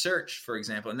on search, for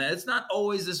example. And it's not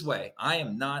always this way. I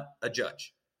am not a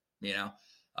judge, you know.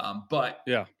 But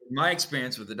in my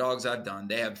experience with the dogs I've done,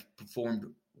 they have performed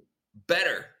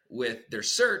better with their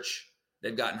search.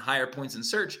 They've gotten higher points in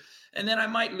search. And then I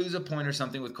might lose a point or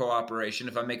something with cooperation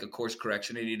if I make a course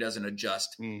correction and he doesn't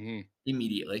adjust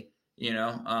immediately, you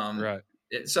know. Right.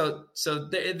 So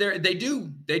they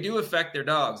do affect their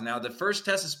dogs. Now, the first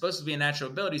test is supposed to be a natural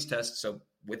abilities test, so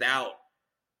without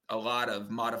a lot of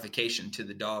modification to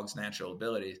the dog's natural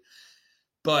abilities.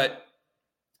 But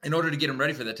in order to get them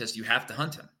ready for that test, you have to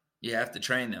hunt them. You have to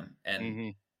train them,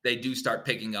 and they do start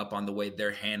picking up on the way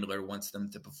their handler wants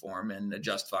them to perform and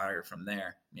adjust fire from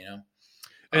there, you know.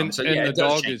 And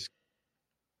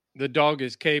the dog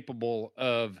is capable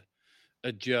of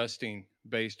adjusting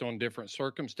based on different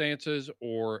circumstances,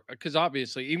 or because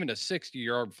obviously even a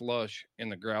 60-yard flush in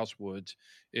the grouse woods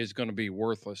is going to be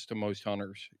worthless to most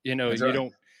hunters. You know,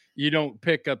 you don't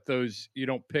pick up those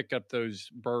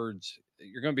birds.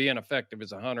 You're going to be ineffective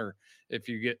as a hunter if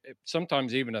you get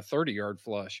sometimes even a 30-yard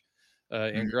flush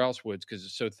in grouse woods, because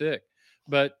it's so thick.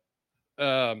 But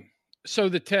so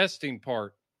the testing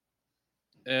part,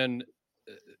 and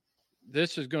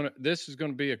this is going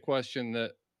to be a question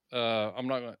that I'm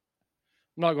not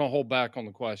going to hold back on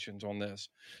the questions on this.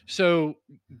 So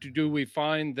do we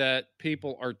find that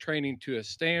people are training to a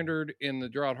standard in the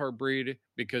Draghar breed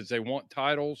because they want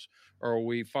titles, or are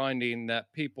we finding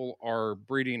that people are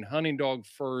breeding hunting dog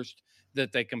first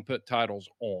that they can put titles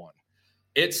on?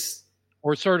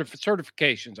 Or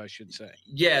certifications, I should say.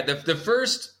 Yeah, the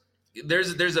first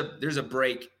there's a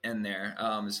break in there,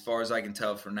 as far as I can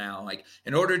tell for now. Like,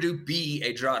 in order to be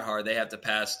a Draghar, they have to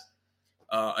pass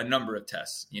a number of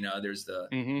tests. You know, there's the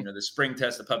the spring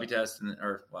test, the puppy test,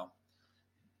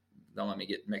 don't let me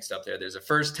get mixed up there. There's a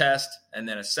first test and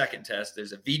then a second test.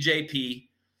 There's a VJP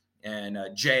and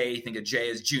a J. Think of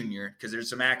J as junior, because there's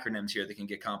some acronyms here that can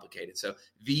get complicated. So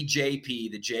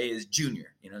VJP, the J is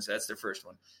junior, you know, so that's their first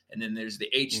one. And then there's the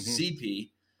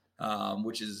HCP,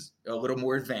 which is a little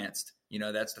more advanced. You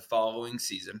know, that's the following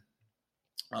season,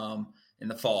 in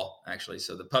the fall, actually.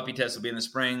 So the puppy test will be in the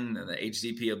spring, and the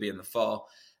HCP will be in the fall.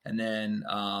 And then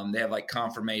they have like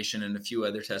confirmation and a few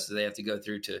other tests that they have to go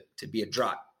through to be a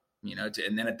Draught, you know,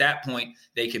 and then at that point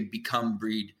they can become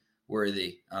breed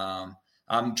worthy.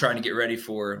 I'm trying to get ready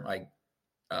for like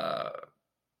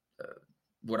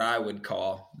what I would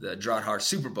call the Draghar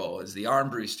Super Bowl, is the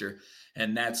Armbruster.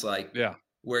 And that's like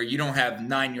where you don't have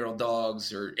 9-year-old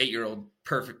dogs or 8-year-old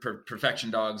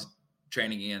perfection dogs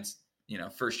training against, you know,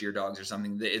 first-year dogs or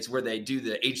something. It's where they do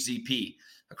the HZP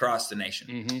across the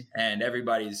nation, and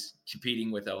everybody's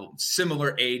competing with a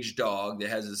similar age dog that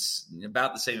has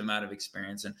about the same amount of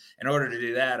experience. And in order to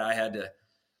do that, I had to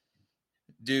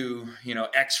do, you know,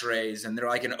 x-rays, and they're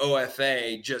like an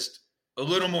OFA, just a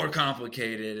little more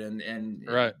complicated. And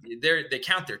they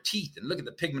count their teeth and look at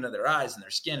the pigment of their eyes and their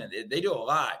skin. And they do a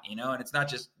lot, you know, and it's not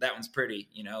just that one's pretty,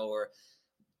 you know, or,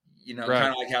 you know,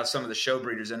 kind of like how some of the show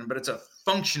breeders but it's a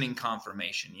functioning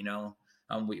confirmation, you know.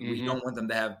 We don't want them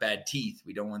to have bad teeth.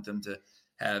 We don't want them to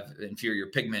have inferior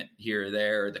pigment here or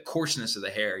there, or the coarseness of the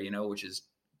hair, you know, which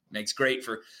makes great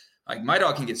for, like, my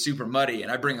dog can get super muddy,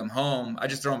 and I bring him home. I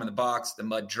just throw him in the box. The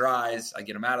mud dries. I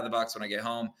get him out of the box when I get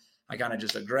home. I kind of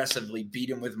just aggressively beat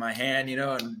him with my hand, you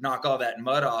know, and knock all that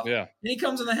mud off. Yeah. And he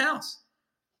comes in the house,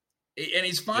 and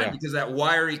he's fine because that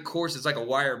wiry coarse, it's like a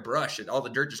wire brush. All the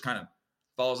dirt just kind of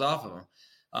falls off of him.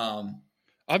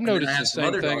 I've noticed the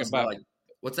same thing about, like,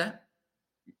 what's that?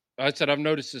 I said, I've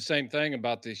noticed the same thing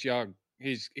about this Yag.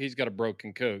 He's got a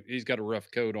broken coat. He's got a rough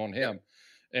coat on him.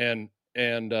 And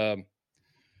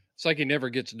it's like he never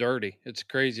gets dirty. It's the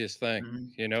craziest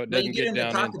thing. You know, it doesn't get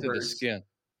down into the skin.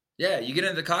 Yeah. You get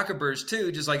into the cockaburs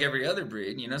too, just like every other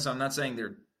breed, you know, so I'm not saying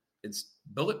it's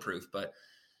bulletproof, but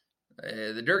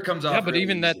the dirt comes off. Yeah. But really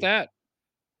even easy.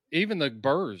 Even the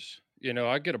burrs, you know,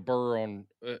 I get a burr on,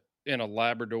 in a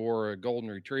Labrador or a golden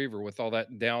retriever with all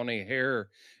that downy hair,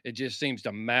 it just seems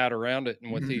to mat around it.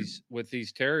 And with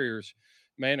these terriers,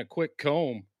 man, a quick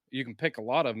comb, you can pick a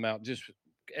lot of them out just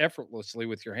effortlessly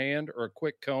with your hand, or a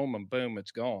quick comb and boom,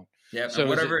 it's gone. Yeah. So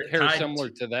whatever is it hair similar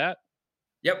to that?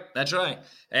 Yep, that's right.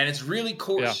 And it's really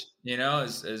coarse, you know,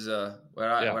 is what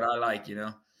I like, you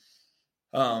know.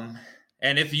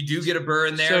 And if you do get a burr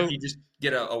in there, if you just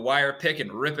get a wire pick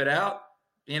and rip it out,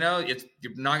 you know,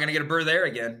 you're not going to get a burr there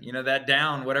again. You know, that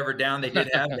down, whatever down they did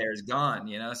have there is gone,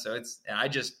 you know. So I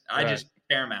just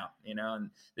tear them out, you know, and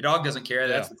the dog doesn't care.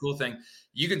 That's the cool thing.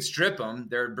 You can strip them.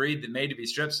 They're a breed that made to be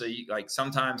stripped. So you like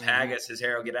sometimes Haggis, his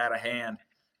hair will get out of hand,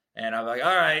 and I'm like,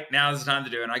 all right, now's the time to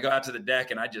do it. And I go out to the deck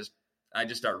and I just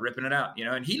start ripping it out, you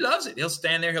know, and he loves it. He'll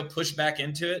stand there, he'll push back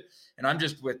into it, and I'm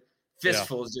just with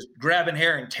fistfuls, just grabbing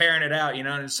hair and tearing it out, you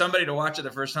know. And somebody to watch it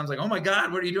the first time is like, oh my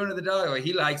God, what are you doing to the dog? Like,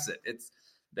 he likes it.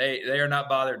 They are not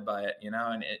bothered by it, you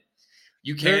know. And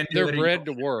they're bred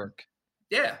to work.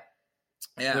 Yeah.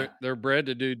 They're bred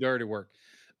to do dirty work.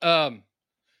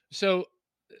 So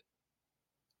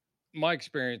my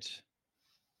experience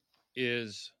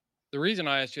is, the reason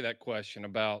I asked you that question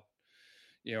about,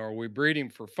 you know, are we breeding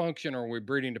for function or are we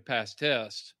breeding to pass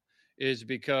tests, is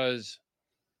because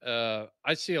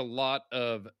I see a lot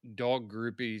of dog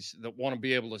groupies that want to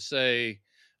be able to say,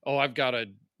 oh, I've got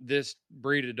this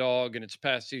breed of dog and it's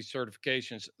passed these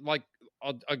certifications. Like,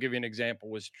 I'll give you an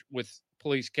example with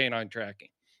police canine tracking,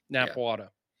 NAPWADA.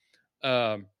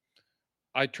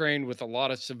 I trained with a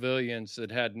lot of civilians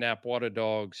that had NAPWADA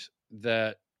dogs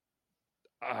that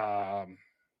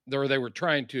they were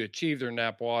trying to achieve their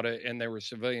NAPWADA, and they were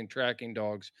civilian tracking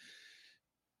dogs.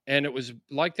 And it was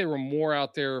like they were more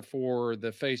out there for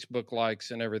the Facebook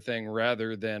likes and everything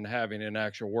rather than having an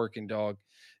actual working dog.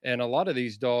 And a lot of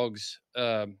these dogs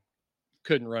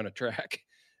couldn't run a track,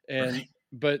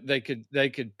 but they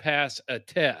could pass a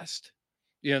test.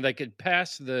 You know, they could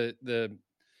pass the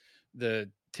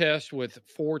test with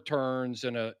 4 turns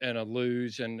and a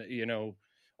lose and, you know,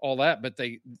 all that. But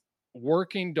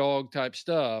working dog type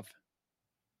stuff,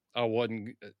 I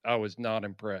was not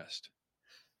impressed.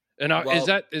 And is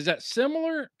that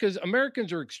similar? Because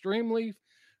Americans are extremely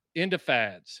into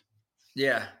fads.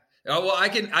 Yeah. Oh, well,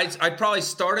 I probably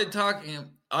started talking.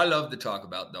 I love to talk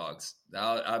about dogs.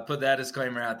 I'll put that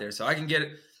disclaimer out there, so I can get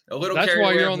a little carried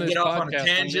away and get off on a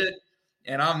tangent.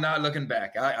 And I'm not looking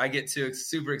back. I get too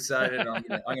super excited. I'm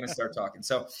going to start talking.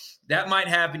 So that might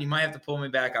happen. You might have to pull me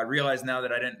back. I realize now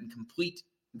that I didn't complete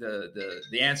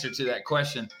the answer to that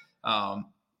question.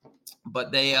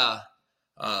 But they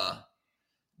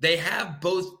have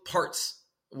both parts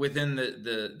within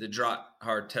the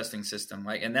Drahthaar testing system,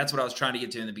 like, and that's what I was trying to get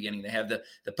to in the beginning. They have the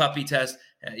puppy test,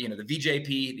 you know, the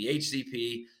VJP, the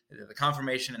HCP, the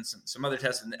confirmation, and some other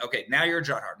tests. And okay, now you're a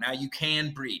Drahthaar. Now you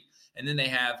can breed. And then they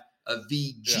have a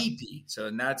VGP. Yeah.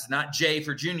 So that's not J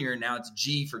for junior. Now it's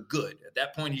G for good. At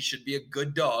that point, he should be a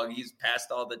good dog. He's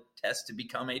passed all the tests to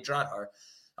become a Drahthaar.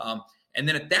 And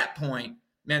then at that point,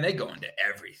 man, they go into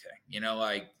everything, you know,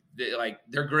 like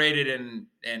they're graded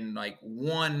in like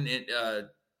one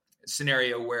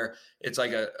scenario where it's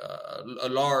like a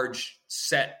large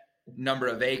set number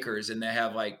of acres, and they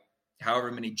have like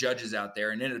however many judges out there,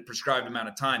 and in a prescribed amount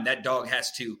of time, that dog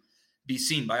has to be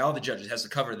seen by all the judges, has to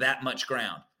cover that much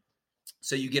ground.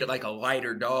 So you get like a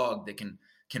lighter dog that can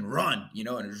run, you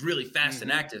know, and is really fast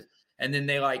and active. And then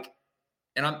they like,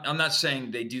 and I'm not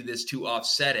saying they do this to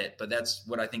offset it, but that's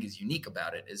what I think is unique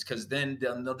about it, is because then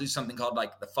they'll do something called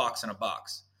like the fox in a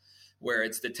box, where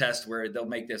it's the test where they'll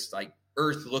make this like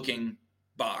earth-looking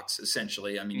box,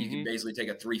 essentially. I mean, you can basically take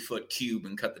a 3-foot cube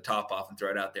and cut the top off and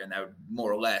throw it out there, and that would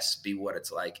more or less be what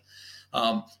it's like.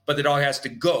 But the dog has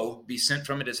to be sent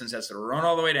from a distance, has to run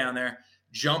all the way down there,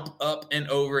 jump up and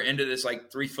over into this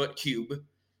like 3-foot cube.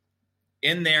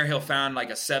 In there, he'll find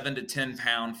like a 7 to 10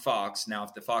 pound fox. Now,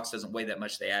 if the fox doesn't weigh that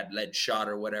much, they add lead shot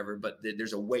or whatever, but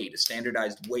there's a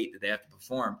standardized weight that they have to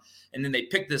perform. And then they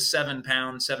pick this 7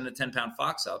 to 10 pound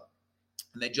fox up,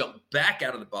 and they jump back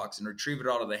out of the box and retrieve it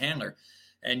all to the handler.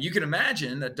 And you can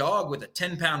imagine a dog with a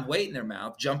 10-pound weight in their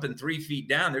mouth jumping 3 feet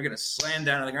down. They're going to slam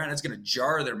down on the ground. It's going to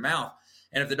jar their mouth.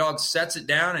 And if the dog sets it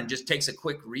down and just takes a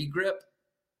quick regrip,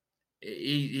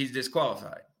 he's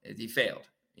disqualified. He failed.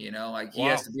 You know, like he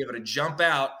has to be able to jump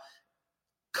out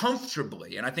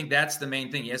comfortably. And I think that's the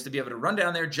main thing. He has to be able to run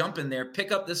down there, jump in there,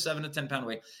 pick up this 7 to 10 pound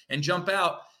weight, and jump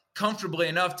out comfortably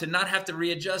enough to not have to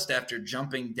readjust after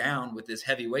jumping down with this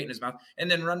heavy weight in his mouth and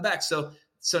then run back. So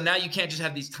now you can't just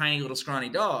have these tiny little scrawny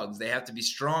dogs. They have to be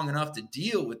strong enough to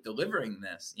deal with delivering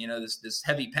this, you know, this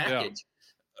heavy package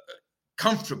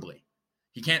comfortably.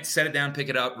 He can't set it down, pick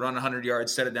it up, run 100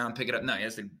 yards, set it down, pick it up. No, he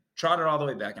has to trot it all the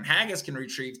way back. And Haggis can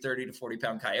retrieve 30 to 40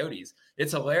 pound coyotes.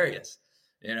 It's hilarious.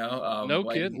 You know, no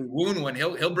like kidding. We wound one,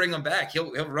 he'll bring them back.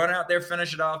 He'll run out there,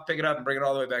 finish it off, pick it up, and bring it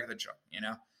all the way back to the truck. You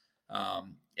know,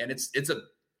 And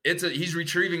he's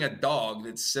retrieving a dog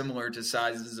that's similar to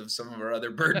sizes of some of our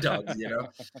other bird dogs, you know?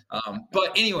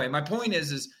 But anyway, my point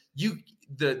is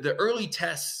the early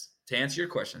tests, to answer your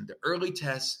question, the early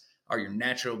tests are your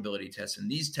natural ability tests. And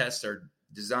these tests are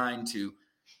designed to,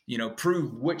 you know,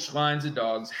 prove which lines of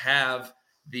dogs have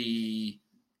the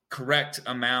correct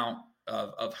amount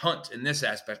of hunt in this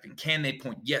aspect. And can they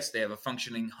point? Yes, they have a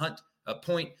functioning hunt, a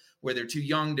point where they're too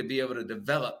young to be able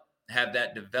to have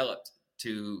that developed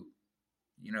to,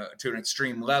 you know, to an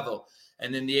extreme level.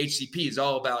 And then the HCP is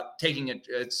all about taking it.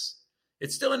 It's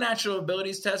still a natural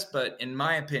abilities test, but in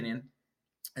my opinion,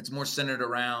 it's more centered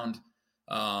around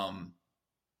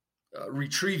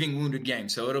retrieving wounded game.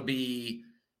 So it'll be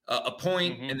a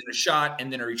point and then a shot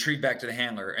and then a retrieve back to the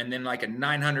handler. And then like a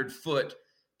 900-foot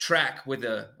track with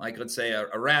let's say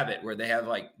a rabbit where they have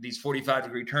like these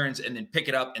 45-degree turns and then pick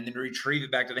it up and then retrieve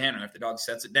it back to the handler. If the dog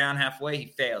sets it down halfway, he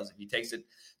fails. If he takes it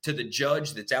to the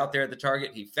judge that's out there at the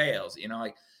target, he fails. You know,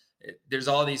 like there's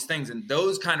all these things, and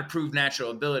those kind of prove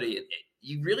natural ability.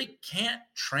 You really can't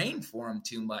train for them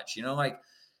too much. You know, like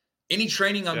any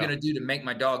training I'm going to do to make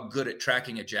my dog good at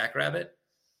tracking a jackrabbit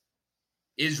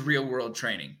is real world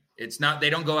training. It's not, they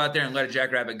don't go out there and let a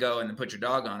jackrabbit go and then put your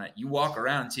dog on it. You walk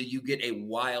around until you get a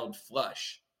wild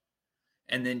flush,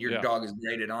 and then your dog is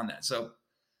graded on that. So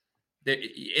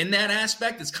in that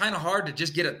aspect, it's kind of hard to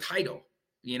just get a title.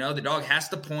 You know, the dog has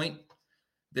to point.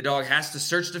 The dog has to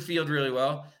search the field really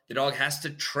well. The dog has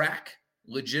to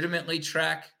legitimately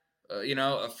track,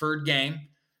 a furred game.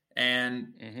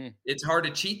 And it's hard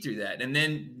to cheat through that. And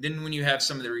then when you have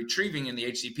some of the retrieving in the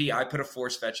HCP, I put a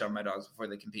force fetch on my dogs before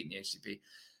they compete in the HCP.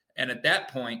 And at that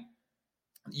point,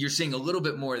 you're seeing a little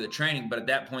bit more of the training, but at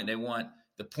that point, they want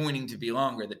the pointing to be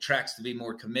longer, the tracks to be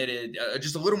more committed,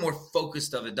 just a little more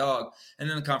focused of a dog, and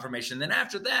then the confirmation. Then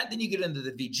after that, then you get into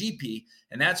the VGP,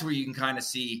 and that's where you can kind of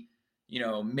see,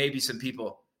 maybe some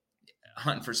people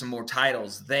hunting for some more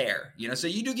titles there. So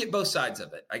you do get both sides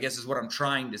of it, I guess is what I'm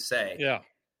trying to say. Yeah.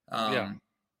 I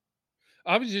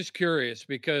was just curious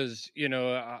because,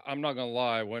 I'm not going to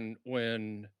lie,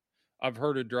 when I've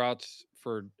heard of draughts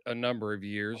for a number of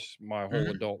years, my whole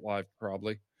adult life,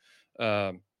 probably,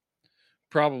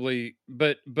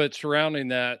 but surrounding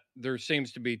that, there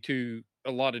seems to be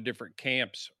a lot of different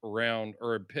camps around,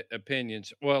 or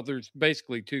opinions. Well, there's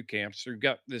basically two camps. You've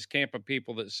got this camp of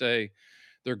people that say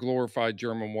they're glorified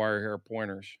German wire hair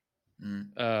pointers,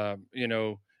 and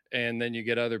then you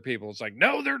get other people. It's like,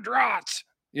 no, they're draughts.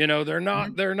 They're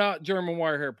not German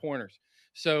wire hair pointers.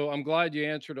 So I'm glad you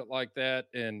answered it like that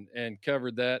and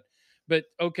covered that. But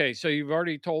okay, so you've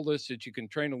already told us that you can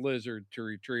train a lizard to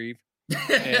retrieve.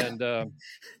 And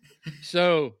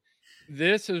so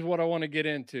this is what I want to get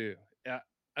into.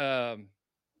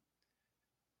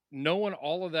 Knowing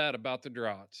all of that about the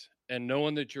draughts and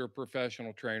knowing that you're a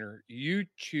professional trainer, you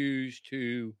choose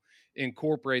to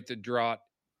incorporate the draught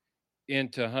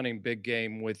into hunting big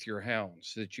game with your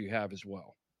hounds that you have as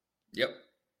well. Yep.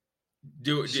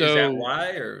 Is that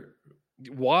why, or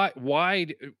why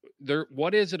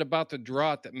what is it about the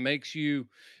draught that makes you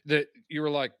were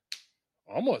like,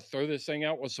 I'm going to throw this thing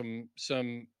out with some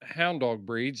hound dog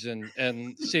breeds and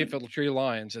see if it'll tree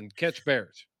lions and catch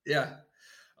bears? Yeah.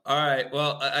 All right.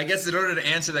 Well, I guess in order to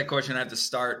answer that question, I have to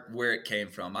start where it came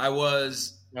from. I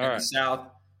was in the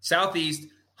southeast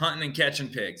hunting and catching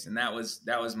pigs, and that was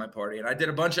my party. And I did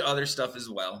a bunch of other stuff as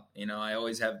well. I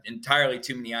always have entirely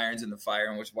too many irons in the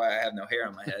fire, which is why I have no hair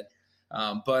on my head.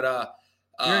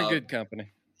 You're in good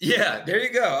company. Yeah, there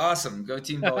you go. Awesome. Go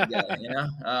Team Bald Guy.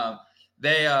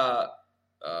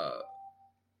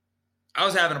 I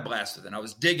was having a blast with it. I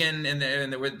was digging in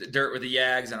the dirt with the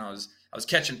yags, and I was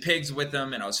catching pigs with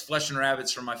them, and I was fleshing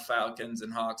rabbits for my falcons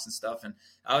and hawks and stuff, and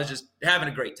I was just having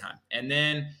a great time. And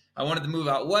then I wanted to move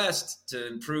out west to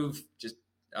improve just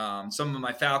some of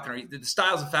my falconry, the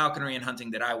styles of falconry and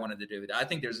hunting that I wanted to do. I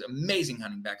think there's amazing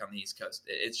hunting back on the East Coast.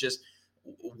 It's just,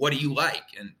 what do you like?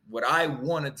 And what I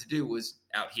wanted to do was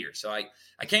out here. So I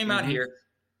came out here,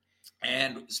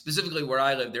 and specifically where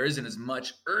I live, there isn't as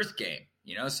much earth game,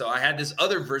 so I had this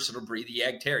other versatile breed, the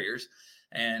Yag Terriers,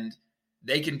 and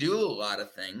they can do a lot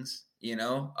of things,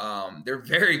 they're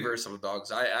very versatile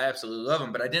dogs. I absolutely love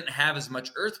them, but I didn't have as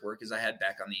much earthwork as I had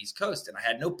back on the East Coast, and I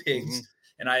had no pigs,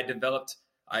 and I had developed,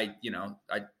 I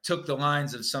took the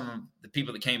lines of some of the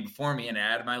people that came before me and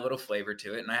added my little flavor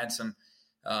to it. And I had some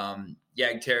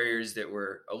Yag Terriers that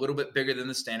were a little bit bigger than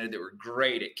the standard that were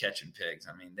great at catching pigs.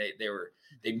 I mean, they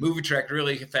move a track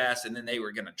really fast, and then they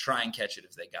were going to try and catch it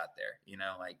if they got there, and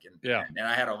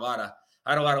I had a lot of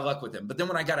luck with them. But then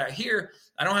when I got out here,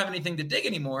 I don't have anything to dig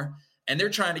anymore, and they're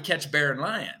trying to catch bear and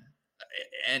lion.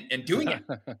 and doing it.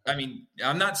 I mean,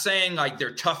 I'm not saying like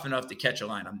they're tough enough to catch a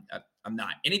lion. I'm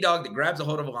not. Any dog that grabs a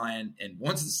hold of a lion and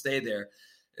wants to stay there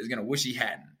is going to wish he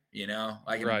hadn't,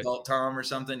 like an adult Tom or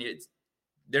something.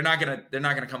 They're not going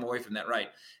to come away from that. Right.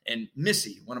 And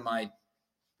Missy, one of my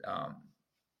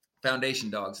foundation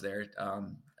dogs there,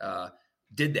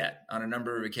 did that on a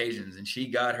number of occasions, and she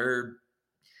got her.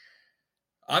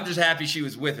 I'm just happy she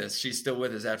was with us. She's still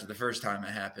with us after the first time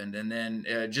it happened. And then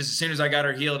just as soon as I got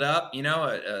her healed up,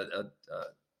 a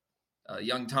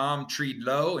young Tom treed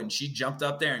low, and she jumped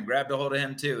up there and grabbed a hold of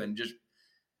him too, and just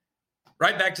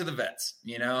right back to the vets,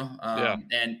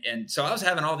 And so I was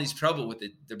having all these trouble with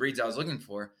the breeds I was looking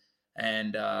for,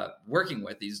 and working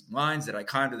with these lines that I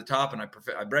climbed to the top, and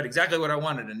I bred exactly what I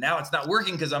wanted. And now it's not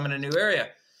working because I'm in a new area.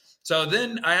 So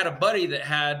then I had a buddy that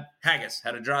had haggis,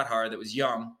 had a Draghar that was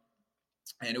young.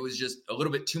 And it was just a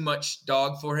little bit too much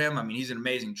dog for him. I mean, he's an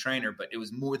amazing trainer, but it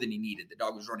was more than he needed. The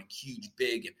dog was running huge,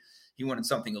 big, and he wanted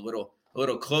something a little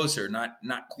closer, not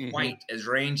quite as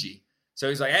rangy. So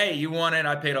he's like, "Hey, you want it?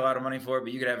 I paid a lot of money for it,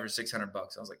 but you could have it for $600."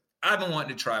 I was like, "I've been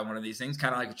wanting to try one of these things,"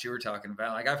 kind of like what you were talking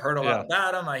about. Like, I've heard a lot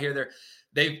about them. I hear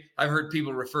I've heard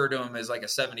people refer to them as like a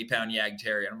 70-pound Yag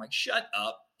Terrier. And I'm like, shut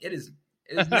up! It is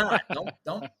not.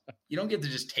 You don't get to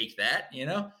just take that,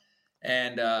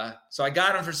 And so I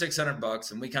got him for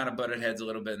 $600, and we kind of butted heads a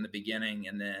little bit in the beginning,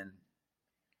 and then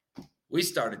we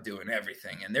started doing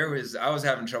everything. And I was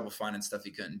having trouble finding stuff he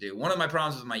couldn't do. One of my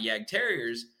problems with my Yag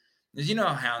Terriers is,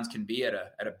 how hounds can be at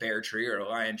a bear tree or a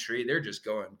lion tree. They're just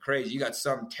going crazy. You got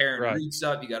some tearing roots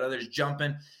up. You got others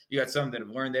jumping. You got some that have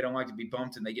learned they don't like to be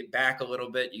bumped, and they get back a little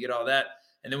bit. You get all that.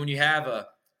 And then when you have a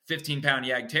 15-pound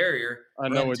Yag Terrier, I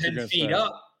know what 10 you're feet say.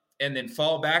 up, and then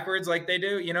fall backwards like they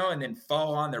do, and then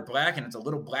fall on their black, and it's a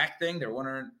little black thing. They're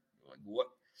wondering, like, what?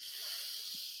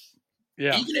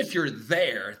 Yeah. Even if you're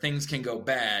there, things can go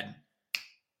bad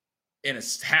in a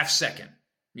half second,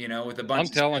 with a bunch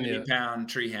of 70-pound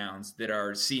tree hounds that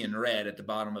are seeing red at the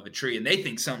bottom of a tree, and they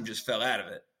think something just fell out of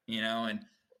it, And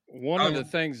one of the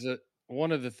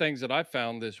things that I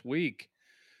found this week,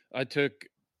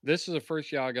 this is the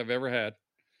first Yag I've ever had,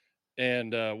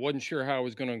 and wasn't sure how I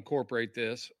was going to incorporate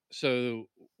this. So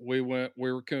we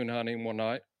were coon hunting one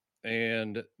night,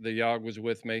 and the Yag was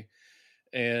with me.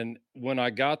 And when I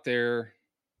got there,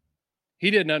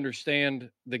 he didn't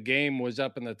understand the game was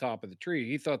up in the top of the tree.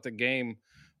 He thought the game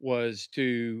was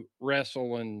to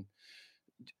wrestle and,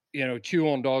 chew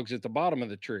on dogs at the bottom of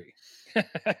the tree.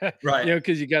 Right.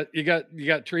 Cause you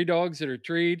got tree dogs that are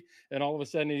treed, and all of a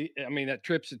sudden that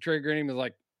trips the trigger, and he was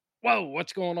like, whoa,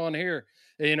 what's going on here?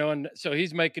 And so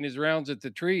he's making his rounds at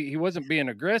the tree. He wasn't being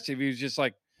aggressive. He was just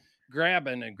like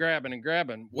grabbing and grabbing and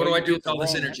grabbing. What do I do with all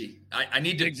this energy? I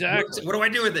need to. Exactly. What do I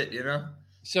do with it?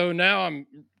 So now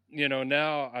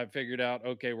now I figured out,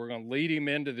 okay, we're going to lead him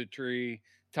into the tree,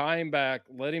 tie him back,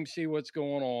 let him see what's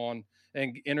going on,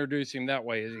 and introduce him that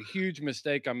way. It's a huge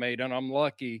mistake I made, and I'm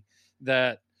lucky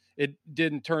that it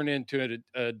didn't turn into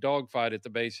a dog fight at the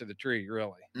base of the tree,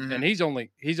 really. Mm-hmm. And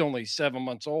he's only 7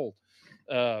 months old.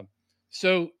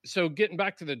 So getting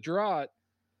back to the draught,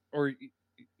 or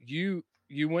you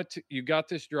got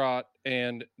this draught,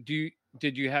 and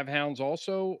did you have hounds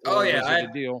also? Oh yeah, was it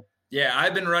a deal? Yeah,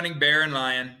 I've been running bear and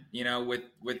lion,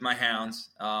 with my hounds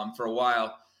for a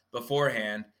while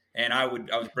beforehand, and I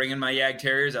was bringing my Yag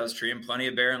Terriers. I was treating plenty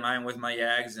of bear and lion with my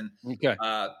Yags, and okay,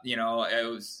 it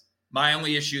was my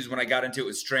only issues when I got into it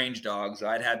was strange dogs.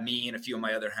 I'd have me and a few of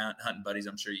my other hunting buddies.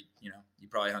 I'm sure you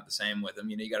probably hunt the same with them.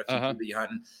 You got a few people you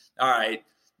hunting. All right,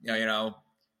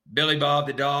 Billy Bob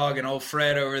the dog and old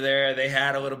Fred over there, they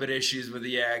had a little bit of issues with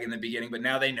the Yag in the beginning, but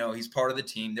now they know he's part of the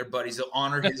team. They're buddies. They'll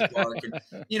honor his bark. And,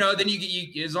 then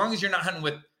you as long as you're not hunting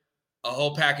with a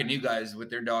whole pack of new guys with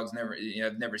their dogs,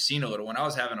 I've never seen a little one. I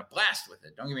was having a blast with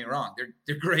it. Don't get me wrong.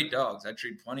 They're great dogs. I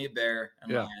treat plenty of bear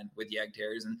and lion with Yag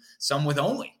Terriers, and some with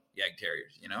only Yag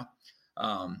Terriers,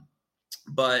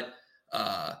 But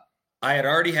I had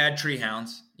already had tree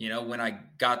hounds, when I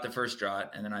got the first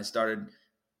draught, and then I started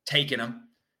taking them.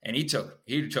 And he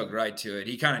took right to it.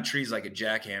 He kind of trees like a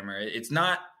jackhammer. It's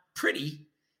not pretty.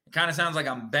 It kind of sounds like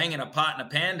I'm banging a pot and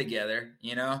a pan together,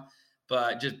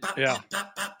 but just pop, pop,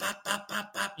 pop, pop, pop, pop,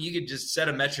 pop, pop. You could just set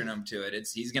a metronome to it.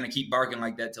 He's going to keep barking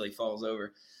like that till he falls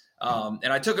over.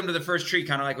 And I took him to the first tree,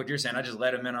 kind of like what you're saying. I just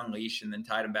let him in on leash and then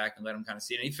tied him back and let him kind of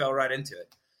see it. And he fell right into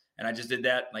it. And I just did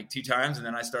that like 2 times. And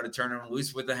then I started turning him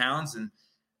loose with the hounds, and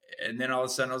then all of a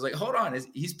sudden I was like, hold on,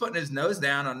 he's putting his nose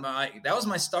down on that was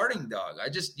my starting dog. I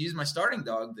just used my starting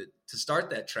dog to start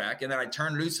that track. And then I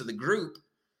turned loose of the group,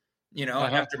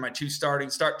 after my 2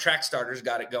 track starters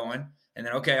got it going. And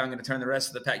then, okay, I'm going to turn the rest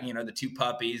of the pack, the 2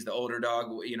 puppies, the older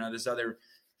dog, this other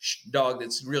dog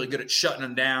that's really good at shutting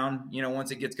them down.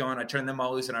 Once it gets going, I turn them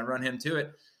all loose and I run him to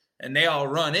it, and they all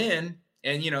run in.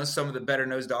 And, some of the better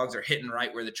nosed dogs are hitting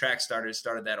right where the track started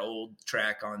that old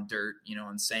track on dirt,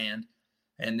 on sand.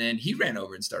 And then he ran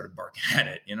over and started barking at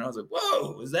it. I was like,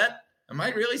 whoa, am I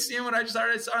really seeing what I just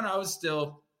already saw? And I was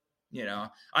still,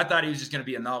 I thought he was just going to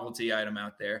be a novelty item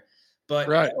out there. But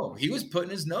no, he was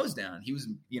putting his nose down. He was,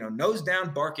 nose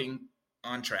down barking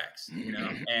on tracks,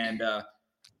 and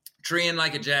treeing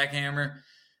like a jackhammer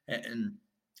and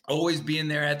always being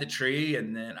there at the tree.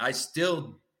 And then I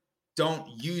still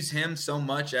don't use him so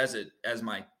much as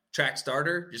my track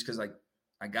starter, just because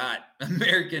I got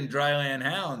American dryland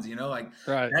hounds,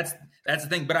 that's the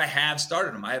thing. But I have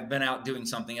started him. I have been out doing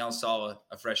something else, saw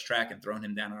a fresh track and thrown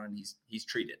him down on, and he's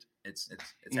treated. It's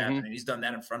happening. He's done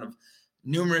that in front of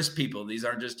numerous people. These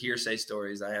aren't just hearsay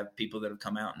stories. I have people that have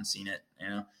come out and seen it.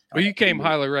 Well, you came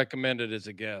highly recommended as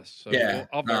a guest, so yeah,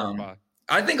 I'll verify.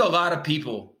 I think a lot of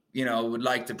people, would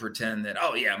like to pretend that,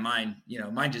 oh yeah, mine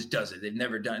just does it. They've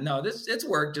never done it. No, it's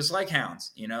work just like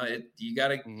hounds. You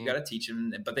gotta teach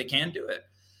them, but they can do it.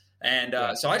 And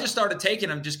so I just started taking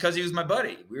him just because he was my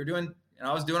buddy.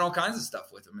 I was doing all kinds of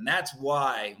stuff with him, and that's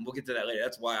why we'll get to that later.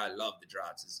 That's why I love the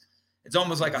drops. It's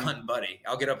almost like a hunting buddy.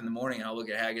 I'll get up in the morning and I'll look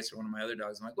at Haggis or one of my other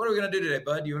dogs. I'm like, what are we gonna do today,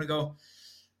 bud? You want to go?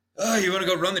 You want to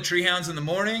go run the tree hounds in the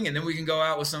morning, and then we can go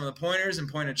out with some of the pointers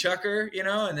and point a chucker,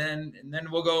 and then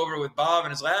we'll go over with Bob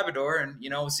and his Labrador, and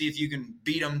we'll see if you can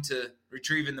beat him to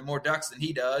retrieving the more ducks than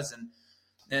he does, and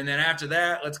then after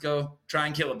that, let's go try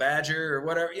and kill a badger or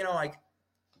whatever,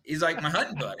 he's like my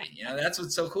hunting buddy, that's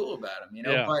what's so cool about him,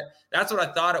 But that's what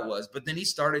I thought it was. But then he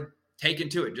started taking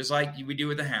to it, just like we do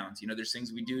with the hounds. There's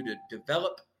things we do to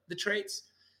develop the traits,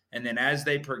 and then as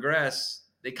they progress,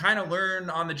 they kind of learn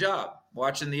on the job.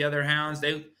 Watching the other hounds,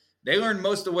 they learn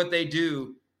most of what they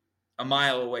do a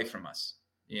mile away from us,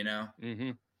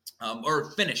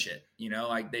 or finish it,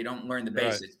 they don't learn the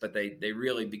basics, but they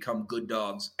really become good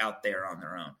dogs out there on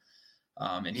their own.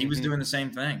 And he was doing the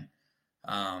same thing.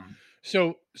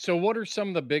 So what are some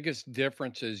of the biggest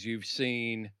differences you've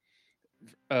seen,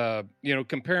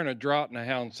 comparing a Draught and a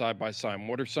hound side by side?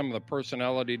 What are some of the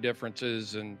personality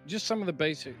differences and just some of the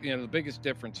basic, the biggest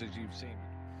differences you've seen?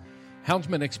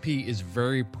 Houndsman XP is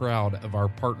very proud of our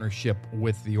partnership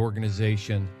with the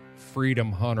organization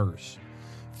Freedom Hunters.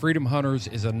 Freedom Hunters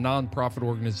is a nonprofit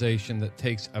organization that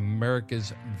takes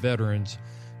America's veterans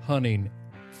hunting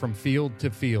from field to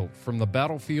field, from the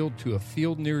battlefield to a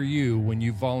field near you when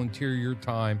you volunteer your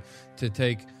time to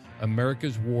take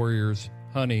America's warriors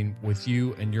hunting with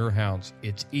you and your hounds.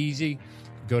 It's easy.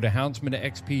 Go to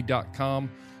houndsmanxp.com,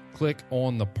 click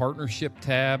on the partnership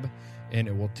tab, and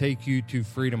it will take you to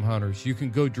Freedom Hunters. You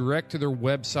can go direct to their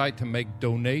website to make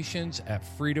donations at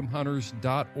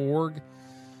freedomhunters.org.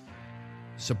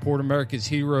 Support America's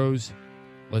heroes.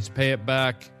 Let's pay it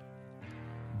back.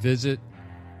 Visit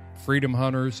Freedom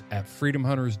Hunters at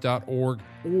freedomhunters.org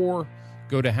or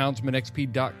go to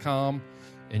houndsmanxp.com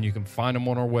and you can find them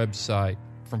on our website.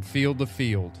 From field to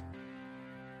field.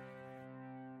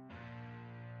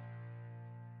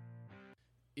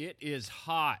 It is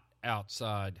hot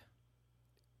outside.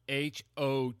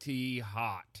 H-O-T,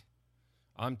 hot.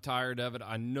 I'm tired of it.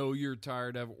 I know you're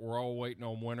tired of it. We're all waiting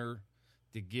on winter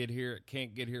to get here. It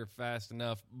can't get here fast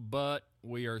enough, but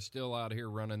we are still out here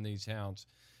running these hounds.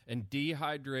 And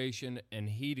dehydration and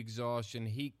heat exhaustion,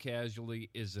 heat casualty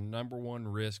is the number one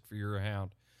risk for your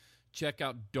hound. Check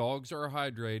out Dogs Are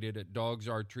Hydrated at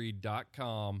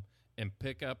dogsrtree.com and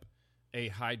pick up a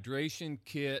hydration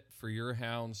kit for your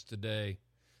hounds today.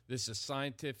 This is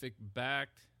scientific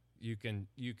backed. You can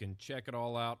check it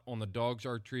all out on the Dogs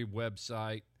Are Tree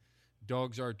website,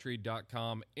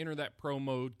 dogsrtree.com. Enter that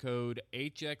promo code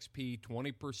HXP,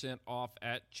 20% off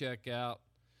at checkout,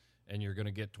 and you're going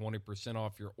to get 20%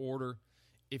 off your order.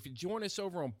 If you join us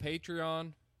over on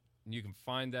Patreon, you can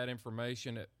find that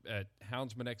information at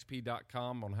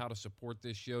houndsmanxp.com on how to support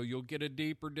this show. You'll get a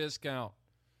deeper discount.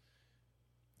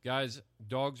 Guys,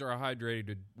 Dogs Are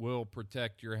Hydrated will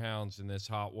protect your hounds in this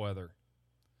hot weather.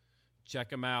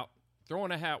 Check them out. Throw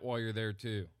in a hat while you're there,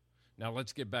 too. Now,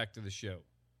 let's get back to the show.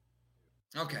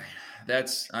 Okay.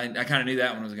 I kind of knew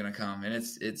that one was going to come. And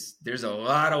there's a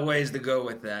lot of ways to go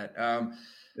with that. A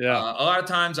lot of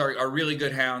times our really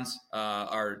good hounds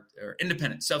are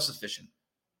independent, self-sufficient.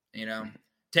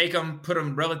 Take them, put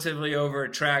them relatively over a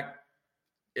track.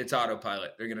 It's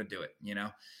autopilot. They're going to do it,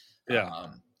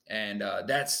 And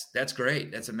that's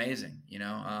great. That's amazing,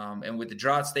 and with the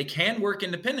Draughts, they can work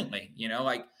independently,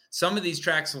 like some of these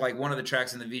tracks, like one of the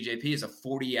tracks in the VJP is a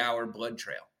 40-hour blood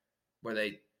trail where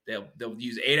they'll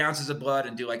use 8 ounces of blood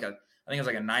and do I think it's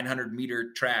like a 900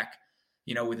 meter track,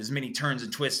 with as many turns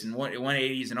and twists and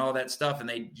 180s and all that stuff. And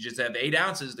they just have 8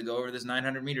 ounces to go over this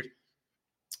 900 meters.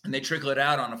 And they trickle it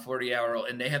out on a 40-hour,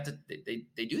 and they have to,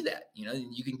 they do that,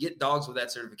 you can get dogs with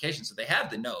that certification. So they have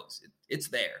the nose, it's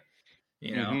there,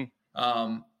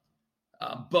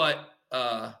 but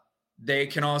they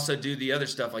can also do the other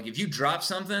stuff. Like if you drop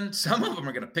something, some of them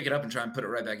are going to pick it up and try and put it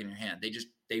right back in your hand.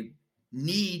 They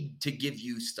need to give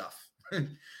you stuff.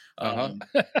 And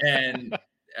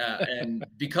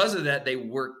because of that, they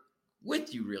work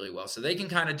with you really well. So they can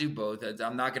kind of do both.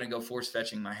 I'm not going to go force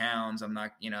fetching my hounds. I'm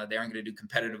not, they aren't going to do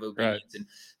competitive obedience and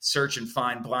search and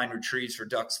find blind retrieves for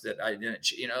ducks that I didn't,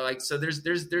 so there's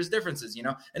differences,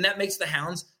 and that makes the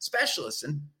hounds specialists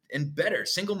and better,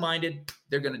 single-minded.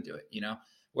 They're going to do it,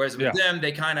 whereas with them,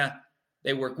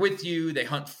 they work with you, they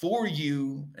hunt for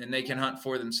you, and they can hunt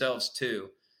for themselves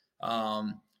too.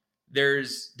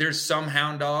 There's some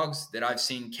hound dogs that I've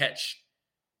seen catch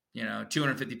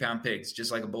 250-pound pigs,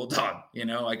 just like a bulldog,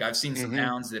 like I've seen some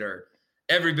hounds that are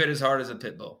every bit as hard as a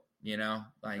pit bull,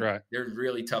 there's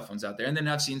really tough ones out there. And then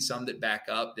I've seen some that back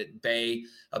up, that bay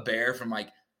a bear from like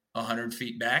 100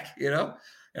 feet back,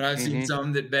 and I've seen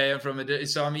some that bay from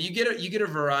so, I mean, you get a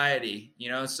variety,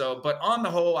 so, but on the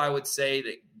whole, I would say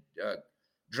that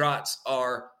draughts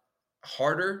are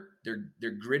harder. They're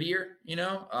grittier,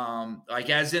 like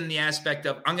as in the aspect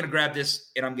of, I'm going to grab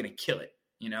this and I'm going to kill it,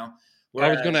 Whereas,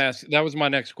 I was going to ask, that was my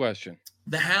next question.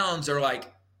 The hounds are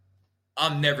like,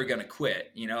 I'm never going to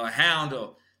quit. A hound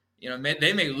will,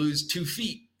 they may lose 2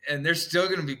 feet and they're still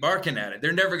going to be barking at it.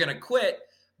 They're never going to quit,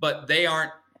 but they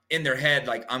aren't in their head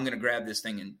like, I'm going to grab this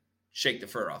thing and shake the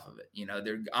fur off of it.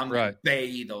 I'm going to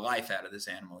bay the life out of this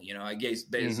animal. I guess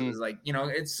is like,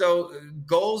 it's so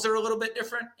goals are a little bit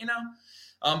different,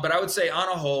 but I would say on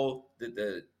a whole,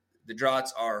 the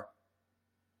draughts are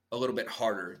a little bit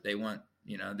harder. They want,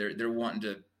 they're wanting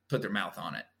to put their mouth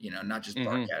on it, not just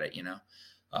bark at it,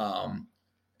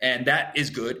 and that is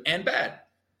good and bad,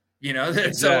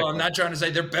 Exactly. So I'm not trying to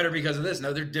say they're better because of this.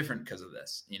 No, they're different because of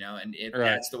this, and if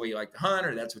that's the way you like to hunt,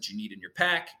 or that's what you need in your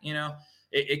pack,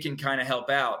 it can kind of help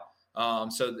out.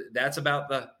 So that's about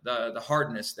the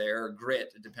hardness there, or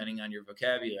grit, depending on your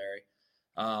vocabulary.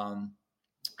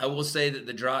 I will say that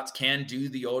the draughts can do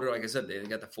the older, like I said, they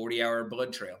got the 40-hour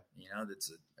blood trail, that's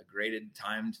a graded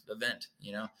timed event,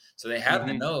 so they have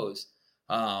the nose.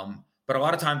 But a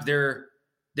lot of times they're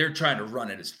trying to run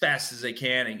it as fast as they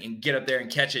can and get up there and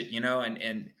catch it,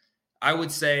 and I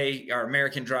would say our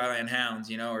American dryland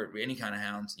hounds, or any kind of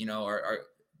hounds, are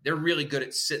they're really good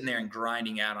at sitting there and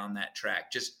grinding out on that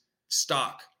track, just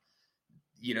stock.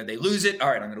 They lose it. All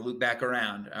right, I'm going to loop back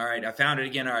around. All right, I found it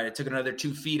again. All right, it took another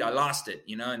 2 feet. I lost it,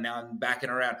 and now I'm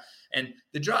backing around. And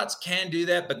the draughts can do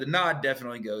that, but the nod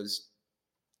definitely goes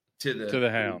to the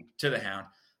hound.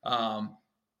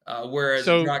 Whereas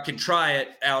the draught can try it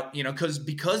out,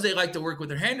 because they like to work with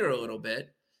their handler a little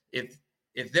bit. If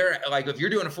they're like, if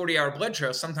you're doing a 40-hour blood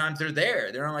trail, sometimes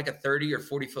they're on like a 30 or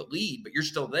 40-foot lead, but you're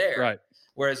still there. Right.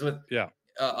 Whereas with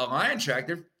a lion track,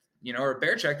 or a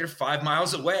bear track, they're 5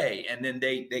 miles away. And then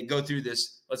they go through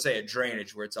this, let's say a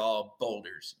drainage where it's all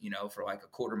boulders, for like a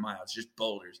quarter mile, it's just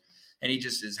boulders. And he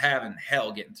just is having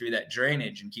hell getting through that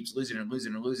drainage and keeps losing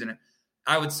it.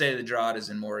 I would say the draught is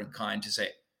more inclined to say,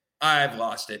 I've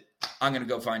lost it. I'm going to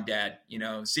go find dad,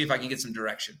 see if I can get some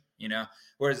direction,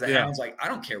 whereas the hound's like, I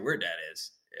don't care where dad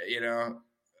is,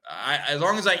 as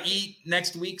long as I eat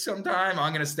next week sometime,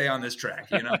 I'm going to stay on this track,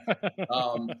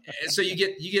 so you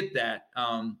get that.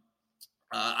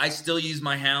 I still use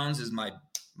my hounds as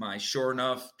my sure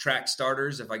enough track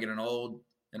starters. If I get an old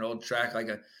track, like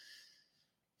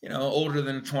older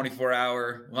than a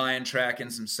 24-hour lion track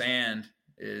and some sand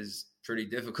is pretty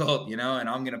difficult, and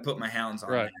I'm going to put my hounds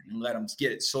on that and let them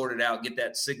get it sorted out, get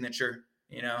that signature,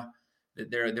 that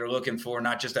they're looking for,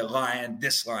 not just a lion,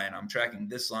 this lion. I'm tracking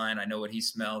this lion. I know what he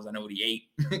smells. I know what he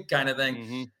ate kind of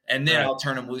thing. And then I'll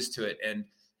turn him loose to it. And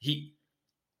he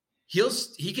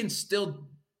can still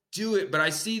do it, but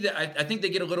I see that I think they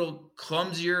get a little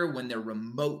clumsier when they're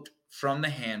remote from the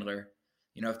handler.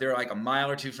 If they're like a mile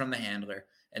or two from the handler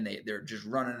and they're just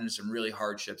running into some really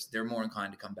hardships, they're more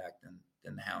inclined to come back than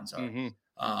the hounds are.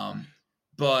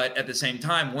 But at the same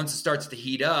time, once it starts to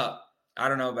heat up, I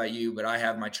don't know about you, but I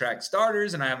have my track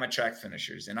starters and I have my track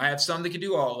finishers, and I have some that can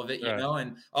do all of it, and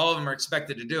all of them are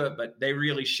expected to do it, but they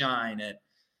really shine at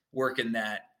working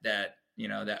that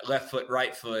left foot,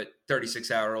 right foot,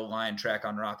 36-hour old lion track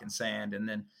on rock and sand. And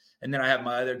then I have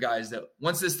my other guys that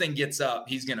once this thing gets up,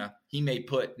 he may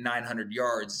put 900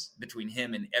 yards between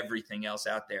him and everything else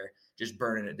out there, just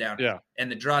burning it down. Yeah.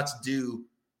 And the draughts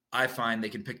I find they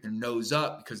can pick their nose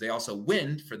up because they also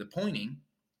wind for the pointing,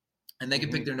 and they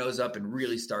can pick their nose up and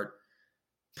really start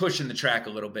pushing the track a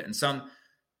little bit. And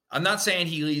I'm not saying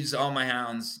he leaves all my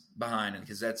hounds behind him,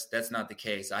 because that's not the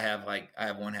case. I have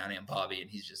one hound named Bobby, and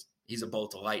he's a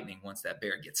bolt of lightning once that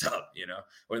bear gets up,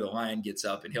 or the lion gets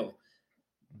up, and he'll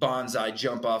bonsai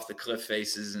jump off the cliff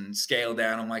faces and scale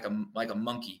down him like a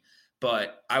monkey.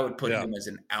 But I would put him as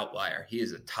an outlier. He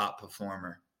is a top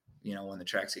performer, when the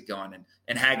tracks get going,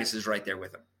 and Haggis is right there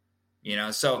with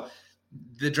him, so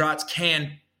the Draughts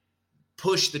can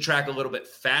push the track a little bit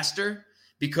faster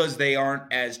because they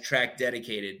aren't as track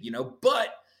dedicated,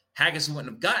 but Haggis wouldn't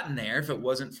have gotten there if it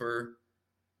wasn't for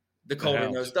the colder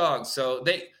nosed dogs. So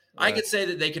I could say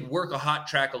that they could work a hot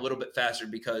track a little bit faster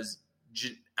because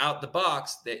out the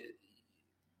box, they're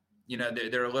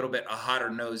a little bit a hotter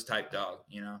nose type dog,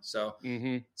 so,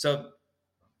 so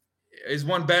is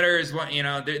one better? Is one,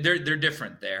 they're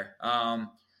different there.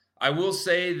 I will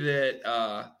say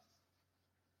that,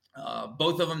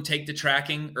 both of them take the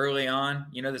tracking early on.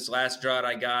 This last Draught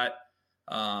I got,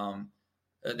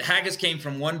 the Haggis came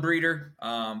from one breeder,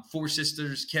 Four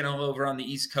Sisters Kennel over on the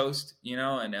East Coast,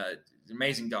 and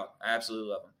amazing dog. I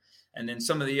absolutely love him. And then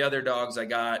some of the other dogs I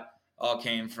got all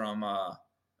came from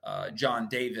John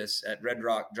Davis at Red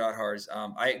Rock Draughthars.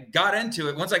 I got into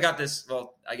it once I got this.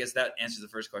 Well, I guess that answers the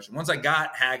first question. Once I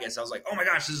got Haggis, I was like, oh my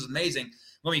gosh, this is amazing.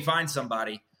 Let me find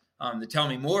somebody to tell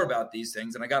me more about these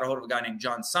things. And I got a hold of a guy named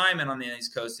John Simon on the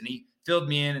East Coast, and he filled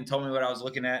me in and told me what I was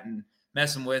looking at and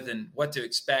messing with and what to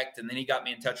expect. And then he got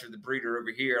me in touch with the breeder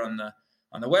over here on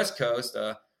the West Coast,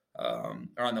 or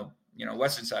on the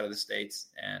western side of the states,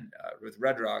 and with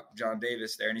Red Rock, John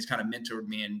Davis there, and he's kind of mentored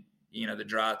me in the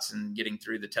Draughts and getting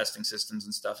through the testing systems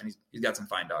and stuff. And he's got some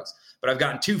fine dogs, but I've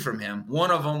gotten two from him.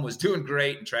 One of them was doing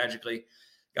great and tragically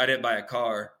got hit by a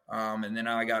car. And then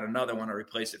I got another one. I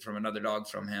replaced it from another dog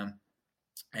from him.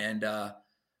 And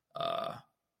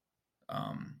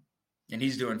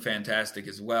he's doing fantastic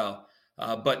as well.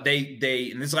 But they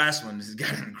and this last one has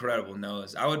got an incredible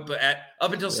nose. I would put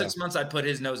up until 6 months, I'd put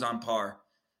his nose on par,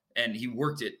 and he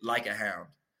worked it like a hound.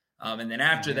 And then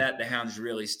after that, the hounds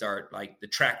really start, like the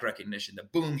track recognition, the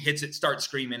boom hits it, starts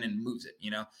screaming and moves it,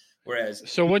 Whereas,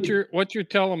 so what you're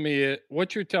telling me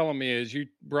is you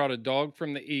brought a dog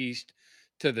from the East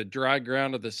to the dry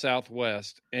ground of the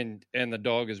Southwest, and the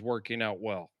dog is working out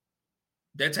well.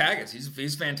 That's Haggis.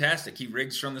 He's fantastic. He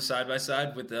rigs from the side by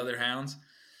side with the other hounds.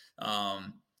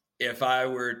 If I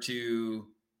were to,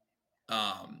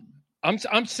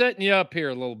 I'm setting you up here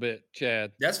a little bit,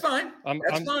 Chad. That's fine.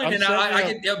 That's fine. And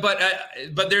I can,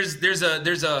 but there's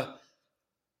a.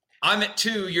 I'm at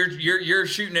 2. You're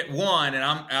shooting at 1, and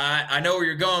I know where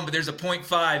you're going, but there's a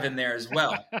 0.5 in there as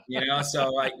well. So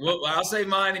like, I'll say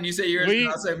mine, and you say yours, and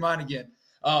I'll say mine again.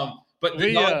 But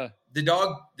the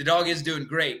dog is doing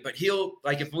great. But he'll,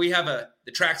 like, if we have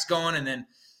the track's going, and then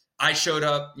I showed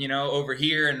up, over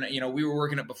here, and we were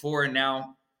working it before, and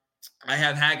now I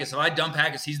have Haggis. So I dump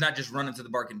Haggis. He's not just running to the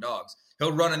barking dogs.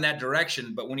 He'll run in that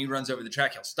direction, but when he runs over the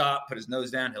track, he'll stop, put his nose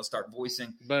down, he'll start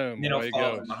voicing. Boom. And then he'll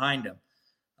follow behind him.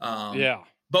 Yeah.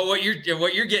 But what you're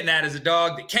getting at is a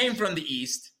dog that came from the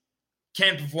East,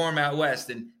 can perform out West,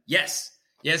 and yes,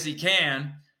 he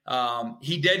can.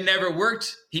 He did never work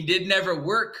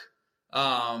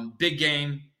big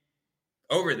game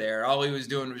over there. All he was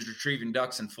doing was retrieving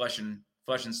ducks and flushing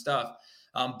stuff.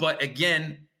 But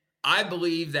again, I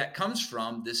believe that comes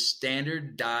from the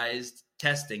standardized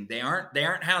testing. They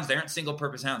aren't hounds. They aren't single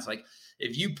purpose hounds. Like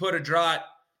if you put a Draught,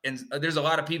 and there's a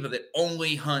lot of people that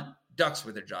only hunt ducks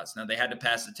with their Draughts. Now they had to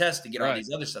pass the test to get all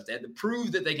these other stuff. They had to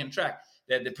prove that they can track.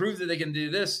 They had to prove that they can do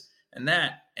this and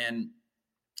that. And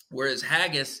whereas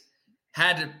Haggis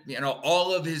had to,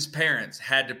 all of his parents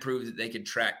had to prove that they could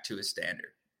track to a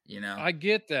standard. I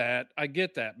get that.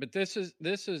 But this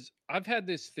is. I've had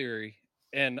this theory,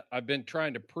 and I've been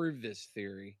trying to prove this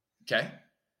theory. Okay.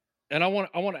 And I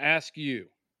want to ask you.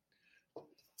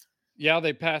 Yeah,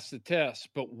 they passed the test,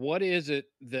 but what is it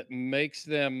that makes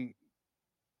them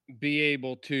be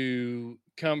able to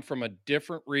come from a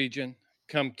different region,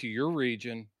 come to your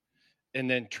region, and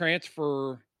then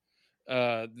transfer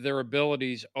their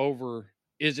abilities over?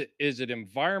 Is it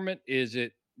environment? Is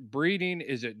it breeding?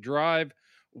 Is it drive?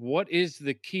 What is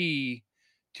the key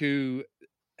to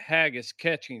Haggis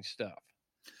catching stuff?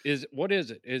 What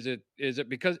is it? Is it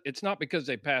because it's not because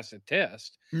they passed a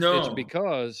test? No, it's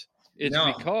because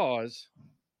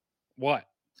what?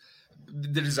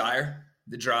 The desire,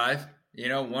 the drive.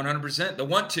 100%. The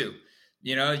want to.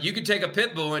 You could take a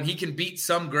pit bull and he can beat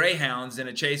some greyhounds in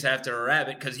a chase after a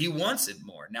rabbit because he wants it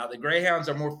more. Now, the greyhounds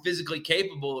are more physically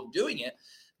capable of doing it,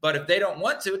 but if they don't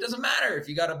want to, it doesn't matter. If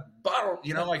you got a bottle,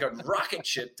 like a rocket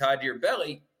ship tied to your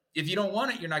belly, if you don't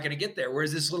want it, you're not going to get there.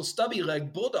 Whereas this little stubby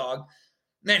leg bulldog,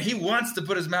 man, he wants to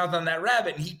put his mouth on that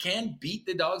rabbit, and he can beat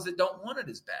the dogs that don't want it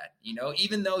as bad,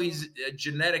 even though he's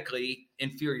genetically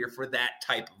inferior for that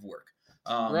type of work.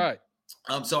 Right.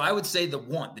 So I would say the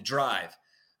drive,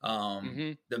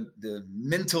 the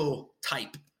mental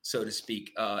type, so to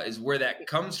speak, is where that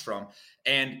comes from.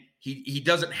 And he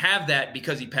doesn't have that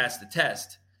because he passed the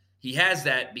test. He has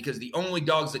that because the only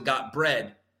dogs that got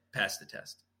bred passed the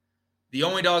test. The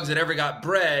only dogs that ever got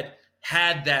bred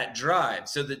had that drive.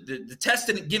 So the test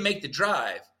didn't make the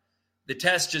drive. The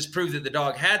test just proved that the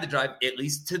dog had the drive, at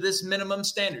least to this minimum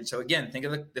standard. So again, think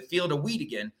of the field of wheat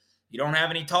again. You don't have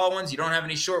any tall ones. You don't have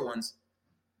any short ones.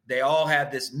 They all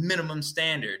have this minimum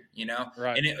standard,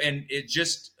 Right. And it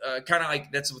just kind of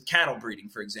like that's with cattle breeding,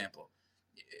 for example.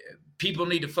 People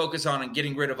need to focus on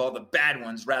getting rid of all the bad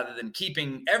ones rather than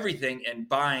keeping everything and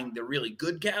buying the really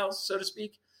good cows, so to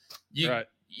speak. Right.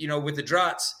 With the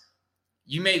Draughts,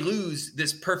 you may lose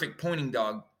this perfect pointing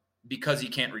dog because he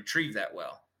can't retrieve that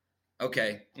well.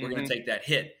 Okay, we're going to take that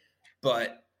hit.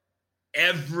 But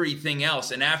everything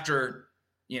else, and after,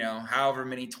 however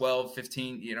many 12,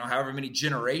 15, however many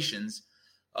generations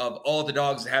of all the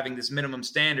dogs having this minimum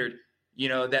standard,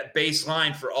 that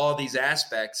baseline for all these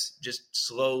aspects just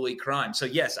slowly climbs. So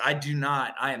yes, I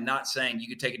am not saying you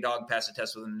could take a dog past the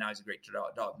test with him and now he's a great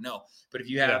dog. No, but if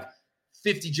you have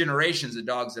 50 generations of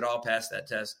dogs that all pass that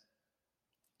test,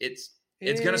 it's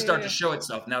going to start to show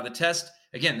itself. Now the test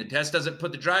doesn't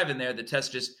put the drive in there. The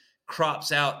test just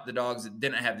crops out the dogs that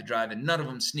didn't have the drive, and none of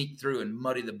them sneak through and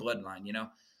muddy the bloodline,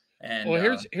 And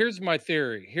here's my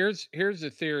theory. Here's the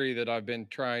theory that I've been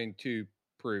trying to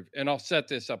prove, and I'll set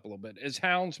this up a little bit. As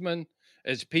houndsmen,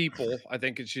 as people, I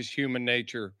think it's just human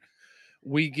nature.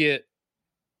 We get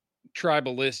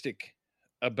tribalistic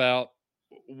about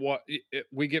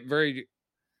we get very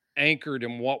anchored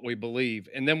in what we believe,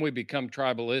 and then we become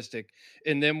tribalistic,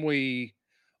 and then we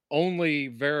only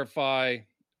verify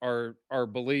our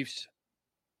beliefs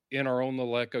in our own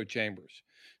little echo chambers.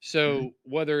 So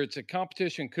whether it's a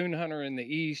competition coon hunter in the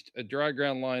east, a dry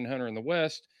ground lion hunter in the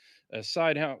west, a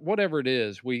side hound, whatever it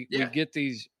is, we get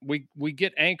these, we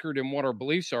get anchored in what our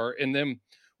beliefs are, and then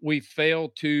we fail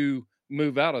to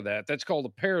move out of that. That's called a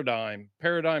paradigm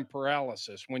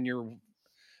paralysis, when you're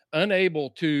unable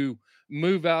to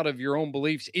move out of your own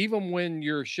beliefs, even when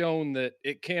you're shown that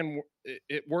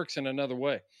it works in another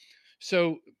way.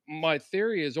 So my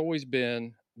theory has always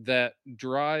been that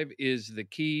drive is the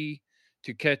key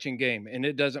to catching game. And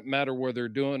it doesn't matter whether they're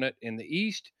doing it in the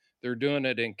East, they're doing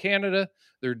it in Canada,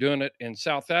 they're doing it in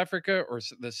South Africa or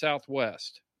the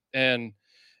Southwest. And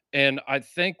I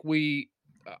think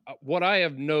what I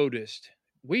have noticed,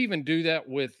 we even do that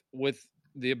with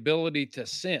the ability to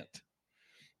scent.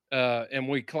 And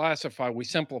we classify, we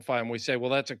simplify, and we say, well,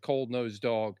 that's a cold-nosed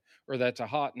dog, or that's a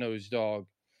hot-nosed dog.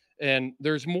 And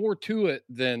there's more to it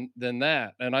than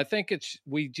that. And I think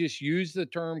we just use the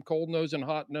term cold nose and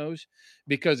hot nose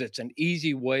because it's an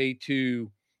easy way to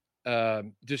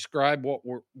describe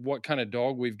what kind of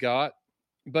dog we've got.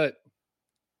 But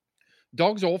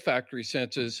dogs' olfactory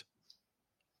senses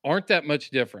aren't that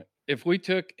much different. If we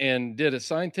took and did a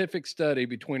scientific study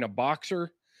between a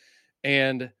boxer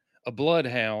and a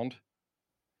bloodhound,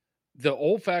 the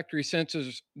olfactory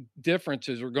senses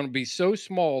differences are going to be so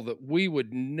small that we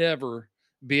would never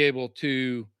be able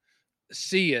to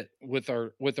see it with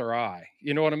our eye.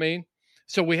 You know what I mean?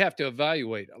 So we have to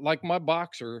evaluate. Like my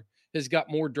boxer has got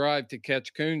more drive to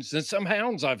catch coons than some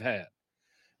hounds I've had.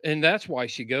 And that's why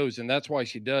she goes, and that's why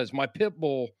she does. My pit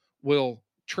bull will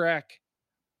track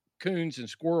coons and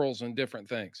squirrels and different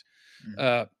things.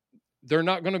 Mm-hmm. They're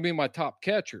not going to be my top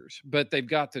catchers, but they've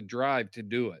got the drive to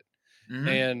do it. Mm-hmm.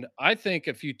 And I think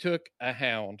if you took a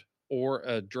hound or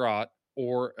a Draught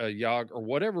or a Yag or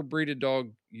whatever breed of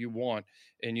dog you want,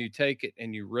 and you take it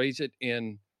and you raise it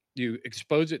you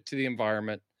expose it to the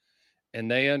environment, and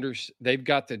they've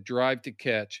got the drive to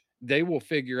catch, they will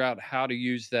figure out how to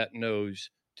use that nose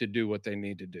to do what they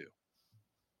need to do.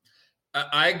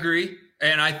 I agree.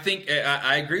 And I think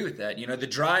I agree with that. The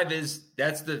drive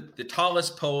that's the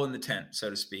tallest pole in the tent, so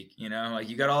to speak. You got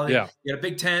you got a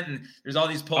big tent and there's all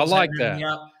these poles. I like that.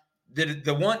 Up.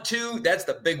 The 1, 2, that's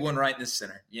the big one right in the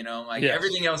center, yes.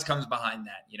 Everything else comes behind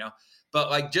that,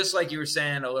 but just like you were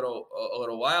saying a little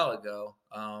while ago,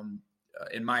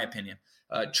 in my opinion,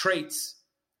 traits,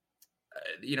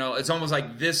 it's almost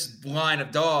like this line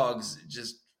of dogs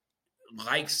just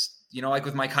likes, like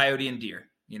with my coyote and deer.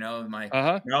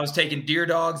 I was taking deer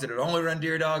dogs that had only run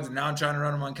deer dogs, and now I'm trying to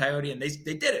run them on coyote, and they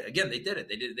did it. Again, they did it.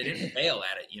 They didn't fail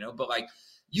at it, but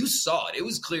you saw it. It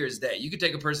was clear as day. You could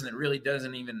take a person that really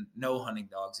doesn't even know hunting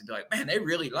dogs and be like, man, they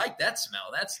really like that smell.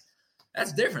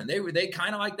 That's different. They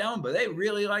kind of like that one, but they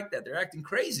really like that. They're acting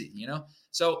crazy, you know?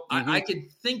 So I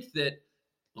could think that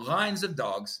lines of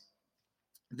dogs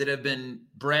that have been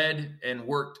bred and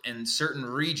worked in certain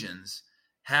regions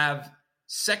have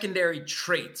secondary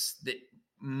traits that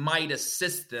might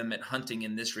assist them at hunting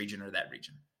in this region or that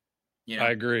region. You know? I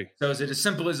agree. So is it as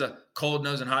simple as a cold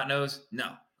nose and hot nose?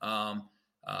 No. I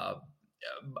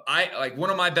like one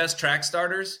of my best track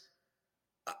starters.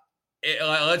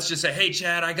 Let's just say, hey,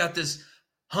 Chad, I got this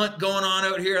hunt going on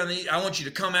out here. I want you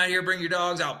to come out here, bring your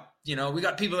dogs out. You know, we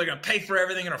got people that are going to pay for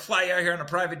everything, going to fly you out here on a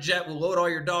private jet. We'll load all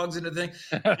your dogs into the thing.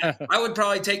 I would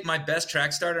probably take my best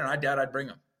track starter, and I doubt I'd bring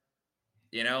him.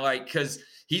 You know, like, because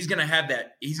he's going to have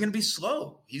that. He's going to be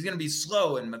slow. He's going to be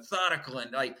slow and methodical.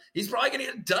 And, like, he's probably going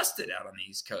to get dusted out on the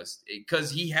East Coast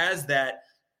because he has that.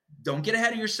 Don't get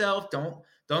ahead of yourself.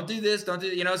 Don't do this. Don't do,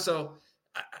 you know, so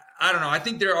I don't know. I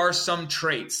think there are some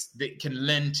traits that can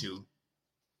lend to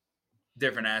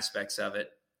different aspects of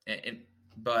it.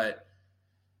 But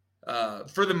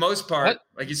for the most part,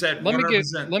 like you said,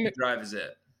 100% drive is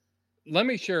it. Let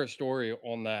me share a story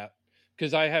on that,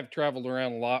 because I have traveled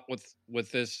around a lot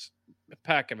with this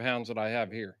pack of hounds that I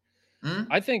have here.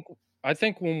 I think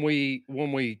when we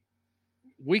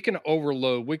can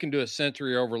overload, we can do a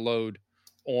sensory overload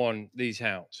on these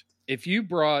hounds. If you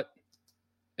brought,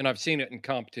 and I've seen it in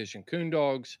competition, coon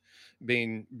dogs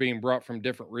being brought from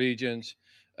different regions.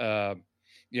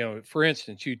 You know, for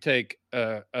instance, you take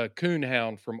a coon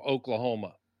hound from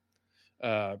Oklahoma.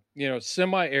 You know,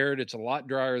 semi-arid. It's a lot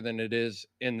drier than it is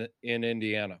in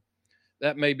Indiana.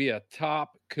 That may be a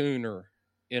top cooner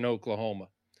in Oklahoma,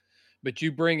 but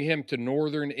you bring him to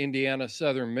northern Indiana,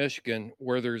 southern Michigan,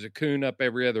 where there's a coon up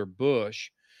every other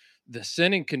bush. The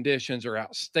scenting conditions are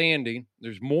outstanding.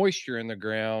 There's moisture in the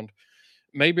ground.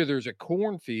 Maybe there's a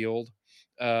cornfield,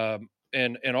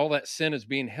 and all that scent is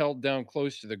being held down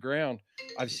close to the ground.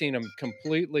 I've seen them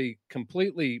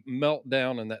completely melt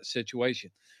down in that situation.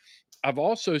 I've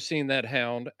also seen that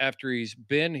hound, after he's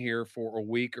been here for a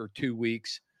week or 2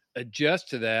 weeks, adjust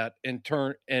to that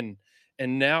and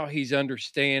now he's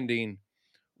understanding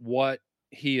what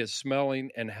he is smelling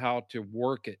and how to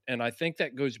work it. And I think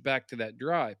that goes back to that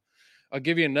drive. I'll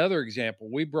give you another example.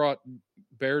 We brought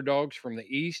bear dogs from the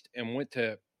east and went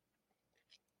to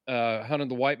hunted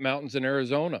the White Mountains in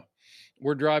Arizona.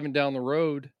 We're driving down the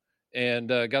road and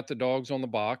got the dogs on the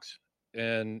box,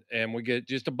 and we get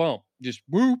just a bump, just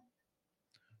whoop.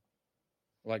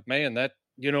 Like, man, that,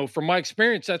 you know, from my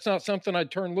experience, that's not something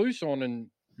I'd turn loose on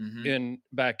in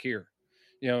back here.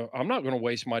 You know, I'm not going to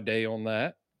waste my day on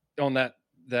that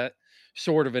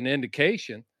sort of an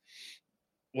indication.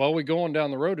 Well, we go on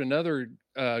down the road, another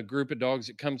group of dogs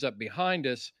that comes up behind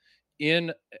us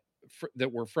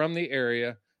that were from the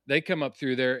area. They come up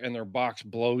through there and their box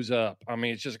blows up. I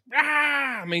mean, it's just,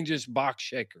 just box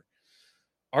shaker.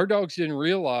 Our dogs didn't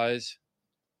realize,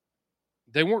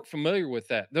 they weren't familiar with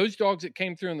that. Those dogs that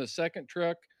came through in the second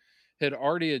truck had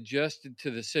already adjusted to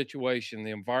the situation,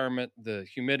 the environment, the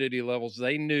humidity levels.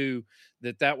 They knew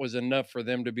that was enough for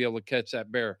them to be able to catch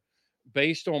that bear.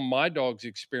 Based on my dog's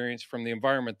experience from the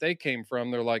environment they came from,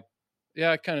 they're like,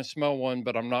 yeah, I kind of smell one,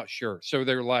 but I'm not sure. So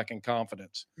they're lacking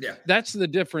confidence. Yeah. That's the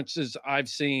differences I've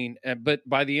seen. But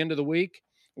by the end of the week,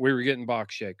 we were getting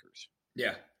box shakers.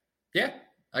 Yeah. Yeah.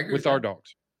 I agree with our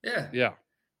dogs. Yeah. Yeah.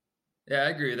 Yeah, I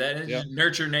agree with that. It's just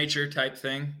nurture nature type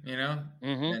thing, you know,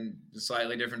 and a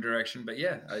slightly different direction. But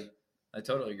yeah, I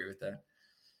totally agree with that.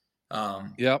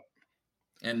 Yep.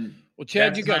 And well,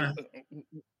 Chad, you got.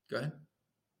 Go ahead.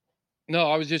 No,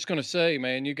 I was just going to say,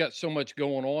 man, you got so much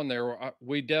going on there.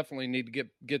 We definitely need to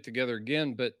get together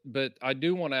again. But I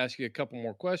do want to ask you a couple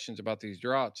more questions about these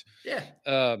draughts.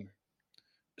 Yeah.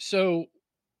 So,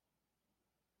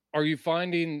 are you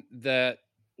finding that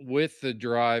with the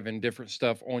drive and different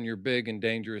stuff on your big and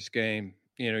dangerous game,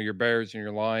 you know, your bears and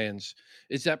your lions,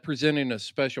 is that presenting a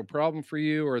special problem for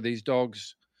you? Or these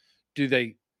dogs,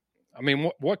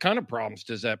 what kind of problems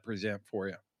does that present for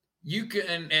you? You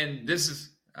can, and this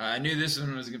is, I knew this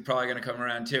one was probably going to come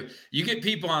around too. You get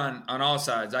people on all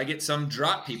sides. I get some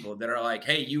drop people that are like,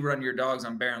 hey, you run your dogs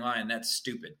on bear and lion. That's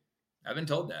stupid. I've been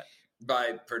told that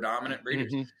by predominant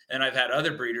breeders. And I've had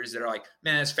other breeders that are like,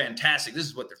 man, that's fantastic. This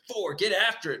is what they're for. Get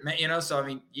after it, man. You know, so, I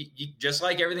mean, you just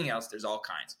like everything else, there's all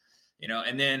kinds, you know,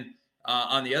 and then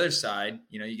on the other side,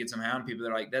 you know, you get some hound people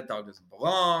that are like, that dog doesn't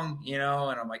belong, you know,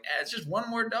 and I'm like, it's just one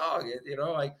more dog, you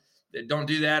know, like, don't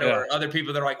do that. Or other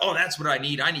people that are like, oh, that's what I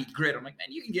need grit. I'm like,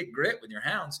 man, you can get grit with your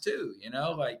hounds too, you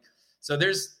know, like, so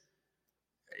there's,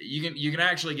 you can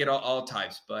actually get all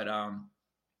types, but,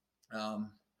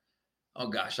 oh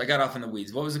gosh, I got off in the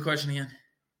weeds. What was the question again?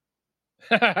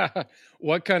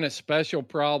 What kind of special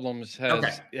problems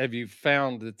Okay. have you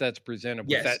found that's presented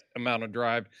with Yes. that amount of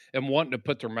drive and wanting to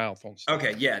put their mouth on stuff?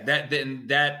 Okay, yeah,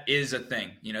 that is a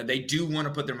thing. They do want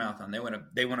to put their mouth on. They want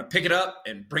to pick it up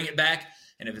and bring it back,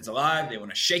 and if it's alive, they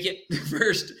want to shake it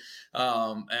first.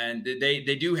 And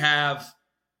they do have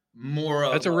more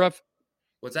of. That's a rough.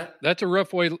 What's that? That's a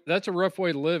rough way. That's a rough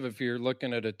way to live if you're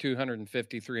looking at a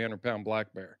 250, 300-pound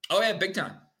black bear. Oh yeah, big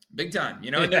time.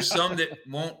 And there's some that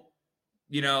won't,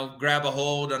 grab a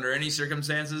hold under any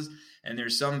circumstances, and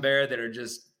there's some bear that are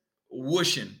just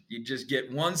whooshing. You just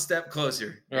get one step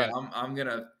closer. Right.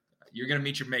 You're gonna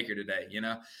meet your maker today.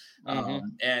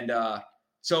 Mm-hmm.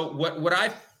 So what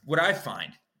I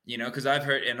find, because I've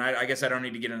heard, and I guess I don't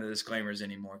need to get into disclaimers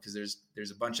anymore because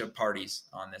there's a bunch of parties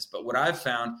on this. But what I've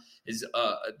found is,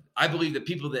 I believe that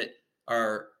people that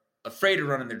are afraid of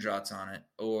running their draughts on it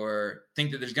or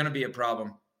think that there's going to be a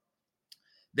problem,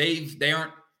 they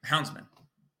aren't houndsmen.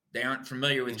 They aren't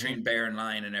familiar with treating bear and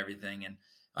lion and everything. And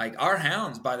like our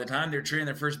hounds, by the time they're treating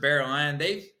their first bear or lion,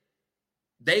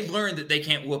 they've learned that they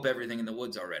can't whoop everything in the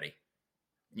woods already.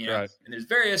 Right. And there's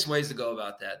various ways to go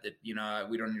about that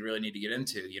we don't really need to get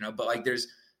into, but like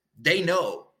they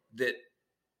know that,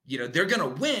 they're going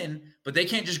to win, but they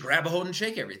can't just grab a hold and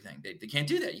shake everything. They can't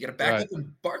do that. You got to back up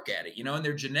and bark at it, and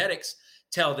their genetics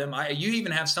tell them. You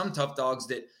even have some tough dogs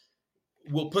that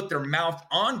will put their mouth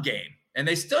on game and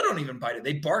they still don't even bite it.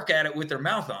 They bark at it with their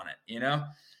mouth on it,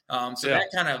 that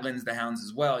kind of lends the hounds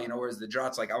as well, whereas the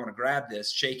draught's like, I want to grab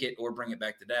this, shake it, or bring it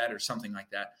back to dad or something like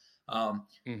that.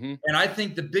 And I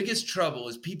think the biggest trouble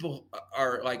is people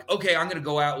are like, okay, I'm going to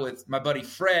go out with my buddy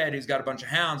Fred, who's got a bunch of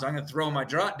hounds. I'm going to throw my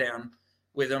draught down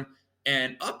with him.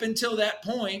 And up until that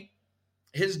point,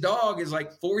 his dog is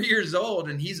like 4 years old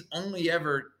and he's only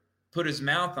ever put his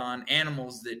mouth on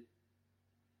animals that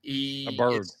he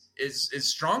is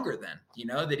stronger than,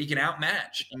 that he can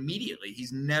outmatch immediately.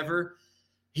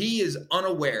 He is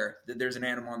unaware that there's an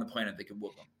animal on the planet that can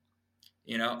whoop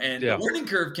him, and the learning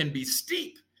curve can be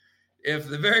steep. If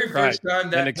the very first time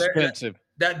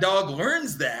that dog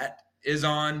learns that is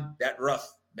on that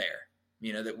rough bear,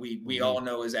 that we all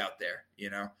know is out there,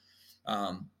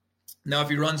 now if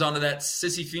he runs onto that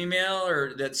sissy female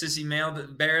or that sissy male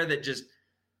bear that just,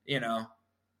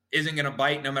 isn't going to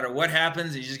bite no matter what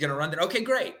happens, he's just going to run there. Okay,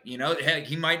 great. Heck,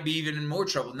 he might be even in more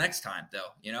trouble next time though,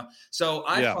 So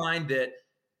I find that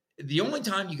the only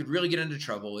time you could really get into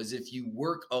trouble is if you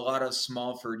work a lot of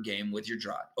small furred game with your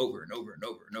draught over and over and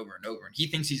over and over and over. And he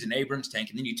thinks he's an Abrams tank.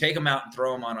 And then you take him out and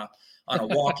throw him on a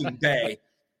walking bay.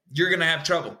 You're going to have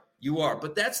trouble. You are.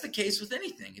 But that's the case with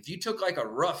anything. If you took like a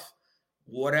rough,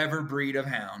 whatever breed of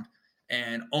hound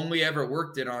and only ever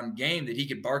worked it on game that he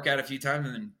could bark at a few times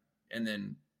and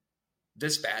then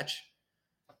dispatch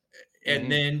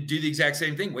and then do the exact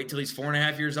same thing, wait till he's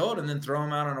 4.5 years old and then throw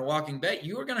him out on a walking bay,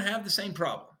 you are going to have the same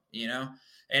problem.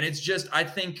 And it's just, I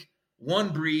think one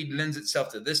breed lends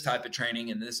itself to this type of training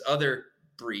and this other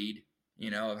breed,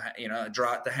 a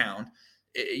draught, the hound,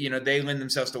 they lend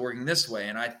themselves to working this way.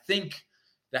 And I think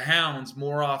the hounds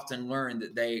more often learn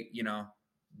that they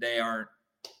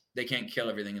can't kill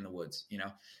everything in the woods,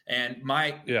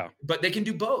 but they can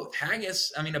do both.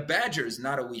 Haggis, a badger is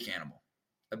not a weak animal.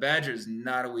 A badger is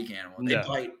not a weak animal. They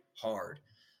bite hard.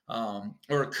 Or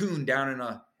a coon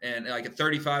and like a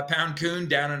 35-pound coon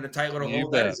down in a tight little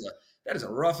hole. That is a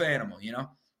rough animal, Yeah.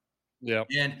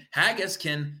 And haggis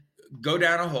can go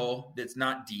down a hole that's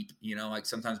not deep, like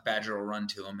sometimes badger will run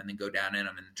to him and then go down in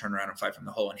him and turn around and fight from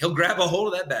the hole. And he'll grab a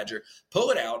hold of that badger,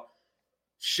 pull it out,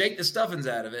 shake the stuffings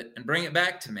out of it, and bring it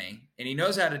back to me. And he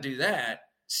knows how to do that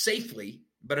safely,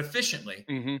 but efficiently.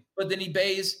 But then he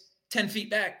bays 10 feet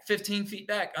back, 15 feet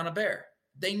back on a bear.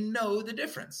 They know the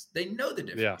difference.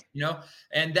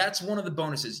 And that's one of the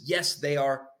bonuses. Yes, they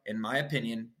are, in my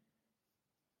opinion,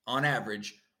 on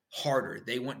average, harder.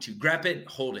 They want to grab it,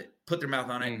 hold it, put their mouth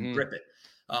on it, and grip it.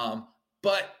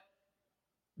 But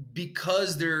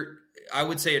because I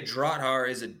would say a Draghtar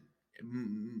is a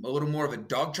little more of a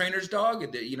dog trainer's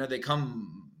dog. They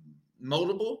come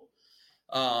moldable.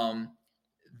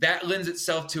 That lends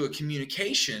itself to a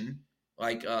communication,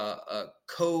 like a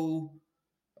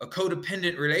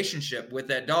codependent relationship with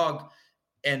that dog,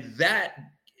 and that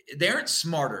they aren't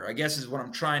smarter, I guess is what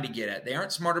I'm trying to get at. They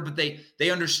aren't smarter, but they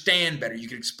understand better. You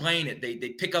can explain it. They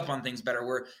pick up on things better,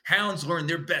 where hounds learn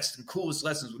their best and coolest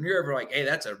lessons. When you're ever like, hey,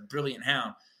 that's a brilliant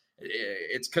hound,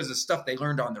 it's because of stuff they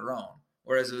learned on their own.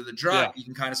 Whereas with the draught, you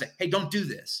can kind of say, hey, don't do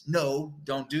this. No,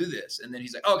 don't do this. And then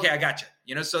he's like, okay, I got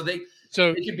you. So it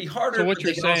can be harder, so what but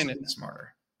you're they can saying also be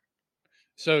smarter.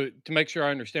 So to make sure I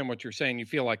understand what you're saying, you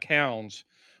feel like hounds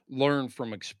learn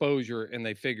from exposure and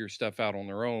they figure stuff out on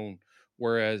their own,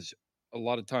 whereas a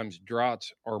lot of times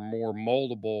draughts are more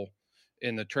moldable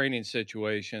in the training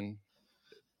situation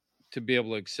to be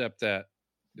able to accept that.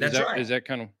 That's right. Is that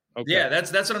kind of okay? Yeah,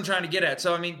 that's what I'm trying to get at.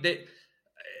 So I mean,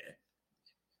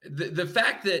 the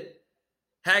fact that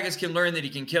Haggis can learn that he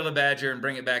can kill a badger and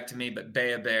bring it back to me, but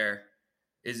bay a bear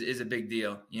is a big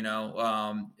deal, you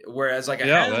know. Whereas like a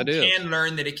hound can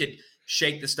learn that it could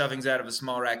shake the stuffings out of a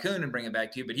small raccoon and bring it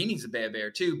back to you, but he needs to bay a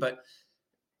bear too. But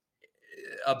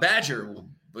a badger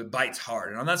bites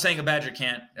hard, and I'm not saying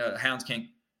hounds can't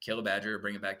kill a badger or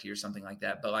bring it back to you or something like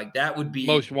that. But like that would be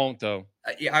most won't though.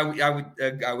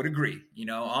 I would agree. You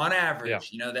know, on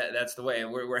average, you know that's the way.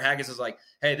 Where Haggis is like,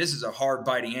 hey, this is a hard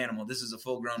biting animal. This is a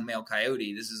full grown male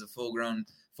coyote. This is a full grown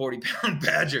 40-pound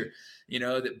badger. You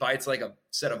know, that bites like a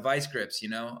set of vice grips. You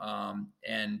know,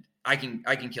 and I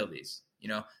can kill these. You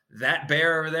know, that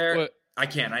bear over there, What? I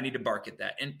can't. I need to bark at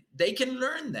that, and they can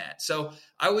learn that. So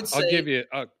I would say, I'll give you.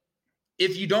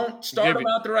 If you don't start them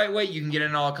out the right way, you can get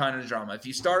in all kind of drama. If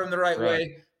you start them the right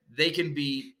way, they can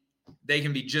be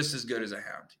just as good as a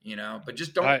hound, you know. But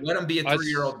just don't let them be a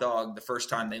 3-year-old dog the first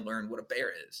time they learn what a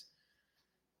bear is.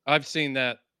 I've seen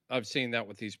that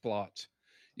with these plots.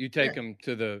 You take them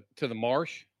to the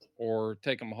marsh or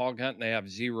take them hog hunting, they have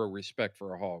zero respect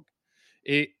for a hog.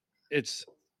 It's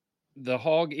the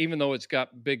hog, even though it's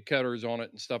got big cutters on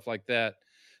it and stuff like that,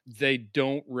 they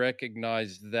don't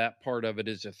recognize that part of it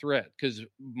as a threat because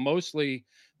mostly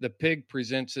the pig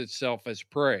presents itself as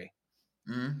prey.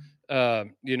 Mm-hmm.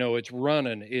 You know, it's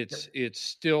running. It's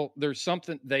still, there's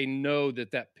something, they know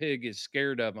that pig is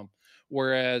scared of them.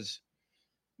 Whereas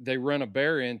they run a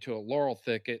bear into a laurel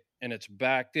thicket and it's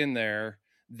backed in there.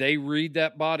 They read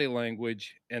that body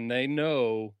language and they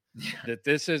know that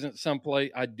this isn't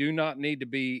someplace, I do not need to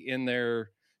be in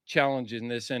there challenging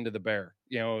this end of the bear.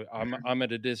 You know, I'm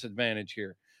at a disadvantage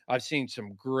here. I've seen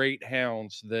some great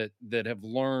hounds that have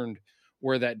learned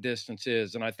where that distance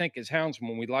is. And I think as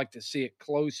houndsmen, we like to see it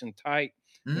close and tight.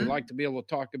 Mm-hmm. We like to be able to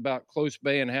talk about close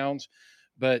baying hounds.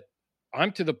 But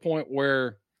I'm to the point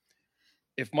where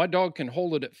if my dog can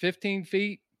hold it at 15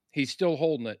 feet, he's still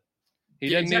holding it. He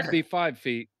doesn't need to be 5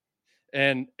 feet.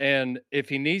 And if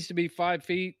he needs to be 5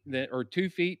 feet or 2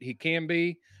 feet, he can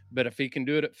be. But if he can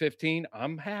do it at 15,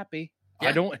 I'm happy. Yeah.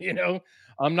 I don't, you know,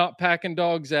 I'm not packing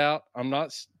dogs out. I'm not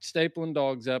stapling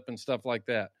dogs up and stuff like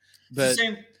that. But it's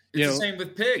the same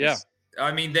with pigs. Yeah.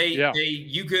 I mean,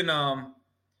 you can,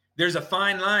 there's a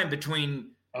fine line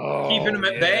between keeping them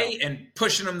at bay and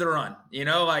pushing them to run, you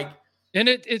know, like. And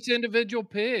it's individual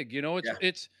pig, you know,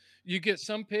 it's, you get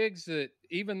some pigs that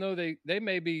even though they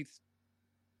may be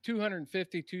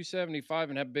 250, 275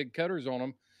 and have big cutters on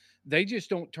them, they just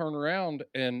don't turn around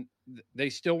and they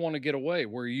still want to get away,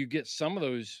 where you get some of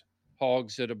those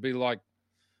hogs that'll be like,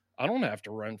 I don't have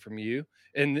to run from you.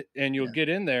 And you'll get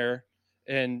in there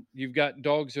and you've got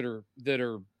dogs that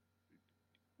are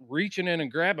reaching in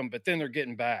and grabbing, but then they're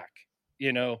getting back,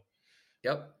 you know?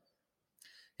 Yep.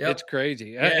 It's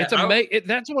crazy. Yeah,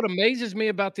 that's what amazes me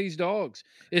about these dogs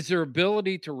is their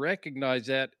ability to recognize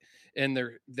that. And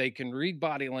they can read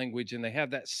body language and they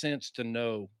have that sense to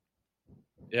know.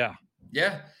 Yeah.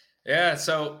 Yeah.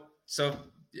 So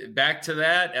back to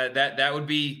that, that would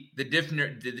be the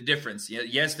difference.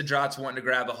 Yes, the draughts want to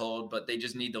grab a hold, but they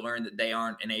just need to learn that they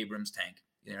aren't an Abrams tank.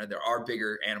 You know, there are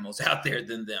bigger animals out there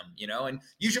than them, you know, and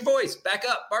use your voice, back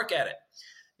up, bark at it,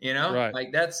 you know,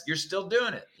 like you're still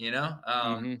doing it, you know?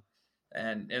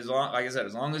 And as long as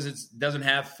it doesn't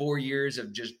have 4 years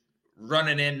of just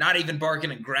running in, not even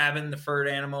barking and grabbing the furred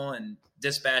animal and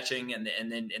dispatching, and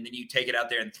then you take it out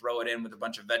there and throw it in with a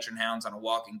bunch of veteran hounds on a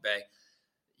walking bay,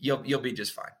 you'll be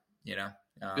just fine, you know.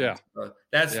 So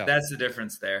that's the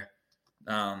difference there.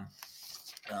 Well,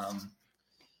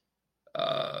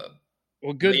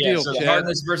 good deal. So the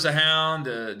hardness versus a hound,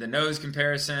 the nose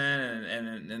comparison,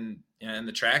 and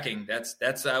the tracking.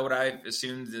 That's what I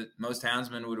assumed that most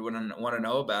houndsmen would want to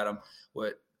know about him.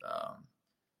 What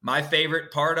my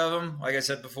favorite part of him, like I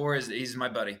said before, is that he's my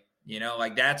buddy. You know,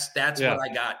 like that's what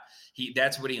I got.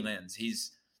 That's what he lends.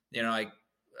 He's, you know, like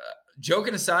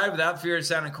joking aside, without fear of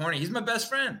sounding corny, he's my best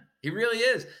friend. He really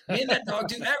is. Me and that dog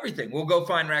do everything. We'll go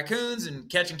find raccoons and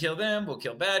catch and kill them. We'll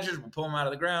kill badgers. We'll pull them out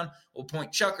of the ground. We'll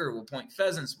point chucker. We'll point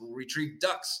pheasants. We'll retrieve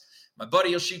ducks. My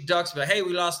buddy will shoot ducks, but hey,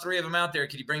 we lost 3 of them out there.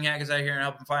 Could you bring Haggis out here and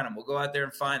help him find them? We'll go out there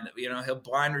and find them. You know, he'll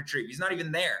blind retrieve. He's not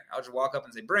even there. I'll just walk up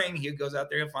and say, bring. He goes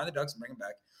out there. He'll find the ducks and bring them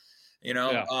back. You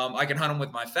know, I can hunt him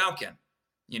with my falcon.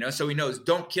 You know, so he knows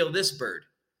don't kill this bird,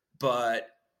 but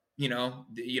you know,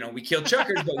 we kill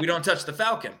chuckers, but we don't touch the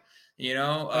falcon. You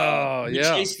know, we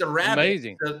chase the rabbit.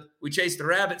 Amazing. We chase the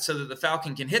rabbit so that the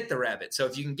falcon can hit the rabbit. So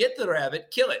if you can get the rabbit,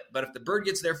 kill it. But if the bird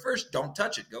gets there first, don't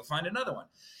touch it. Go find another one.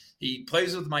 He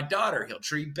plays with my daughter. He'll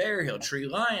tree bear. He'll tree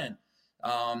lion.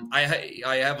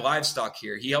 I have livestock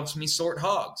here. He helps me sort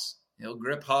hogs. He'll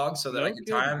grip hogs so that I can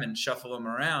tie them and shuffle them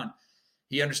around.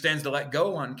 He understands to let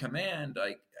go on command.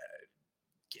 Like,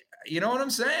 you know what I'm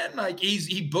saying? Like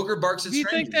he booger barks at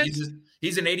strangers.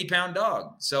 He's an 80-pound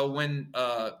dog. So when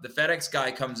the FedEx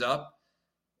guy comes up,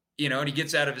 you know, and he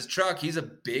gets out of his truck, he's a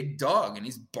big dog and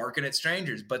he's barking at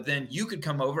strangers. But then you could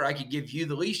come over, I could give you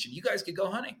the leash and you guys could go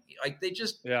hunting. Like they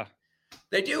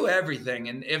do everything.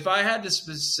 And if I had to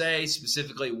say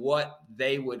specifically what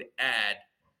they would add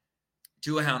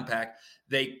to a hound pack,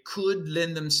 they could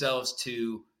lend themselves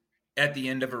to at the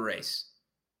end of a race.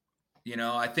 You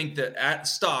know, I think that at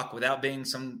stock, without being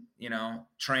some, you know,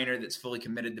 trainer that's fully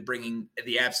committed to bringing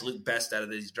the absolute best out of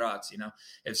these draughts, you know,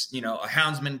 if, you know, a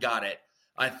houndsman got it,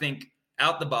 I think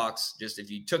out the box, just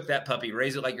if you took that puppy,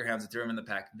 raise it like your hounds and threw them in the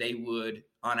pack, they would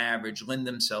on average lend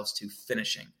themselves to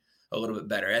finishing a little bit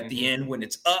better at the end when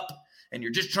it's up and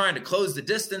you're just trying to close the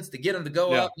distance to get them to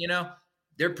go up, you know,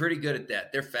 they're pretty good at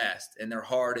that. They're fast and they're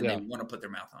hard and they want to put their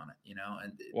mouth on it, you know,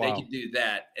 and they can do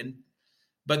that.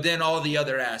 But then all the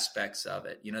other aspects of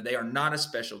it, you know, they are not a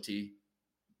specialty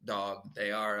dog.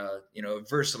 They are a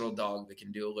versatile dog that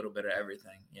can do a little bit of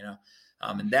everything, you know,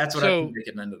 and that's what I think they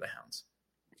can lend to the hounds.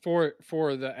 For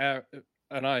the,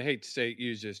 and I hate to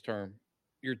use this term,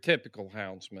 your typical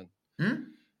houndsman.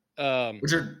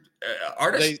 Which are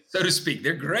artists, so to speak.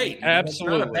 They're great.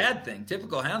 Absolutely. It's not a bad thing.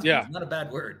 Typical houndsman is not a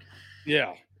bad word.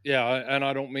 Yeah. Yeah. And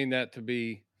I don't mean that to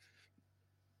be,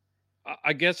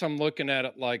 I guess I'm looking at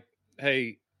it like,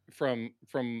 hey, from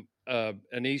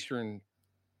an Eastern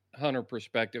hunter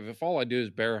perspective, if all I do is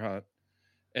bear hunt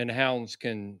and hounds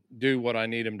can do what I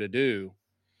need them to do,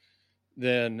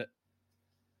 then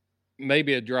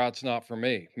maybe a drought's not for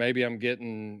me. Maybe I'm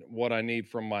getting what I need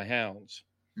from my hounds.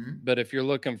 But if you're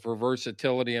looking for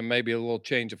versatility and maybe a little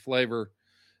change of flavor,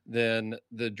 then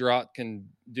the draught can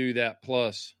do that.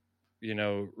 Plus, you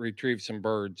know, retrieve some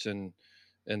birds and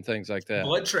things like that.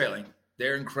 Blood trailing.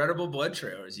 They're incredible blood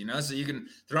trailers, you know, so you can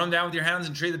throw them down with your hounds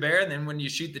and tree the bear. And then when you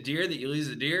shoot the deer that you lose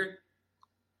the deer,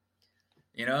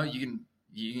 you know, you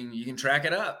can track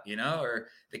it up, you know, or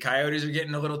the coyotes are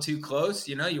getting a little too close.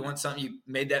 You know, you want something, you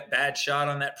made that bad shot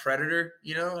on that predator,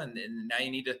 you know, and now you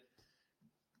need to,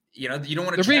 you know, you don't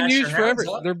want to. They're being used for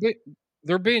everything.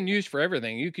 They're being used for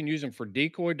everything. You can use them for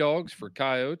decoy dogs, for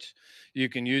coyotes. You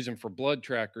can use them for blood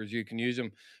trackers. You can use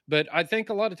them, but I think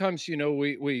a lot of times, you know,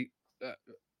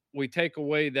 we take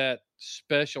away that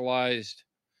specialized.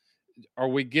 Are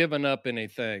we giving up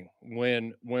anything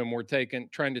when we're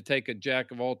trying to take a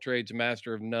jack of all trades,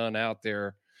 master of none out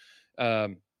there?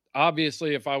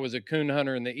 Obviously, if I was a coon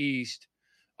hunter in the East,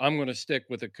 I'm going to stick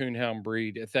with a coonhound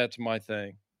breed if that's my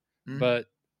thing. But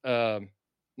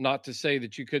not to say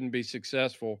that you couldn't be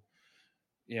successful.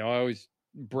 You know, I always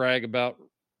brag about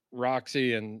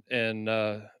Roxy and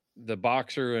the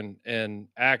Boxer and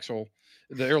Axel.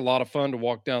 They're a lot of fun to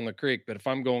walk down the creek, but if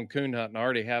I'm going coon hunting, I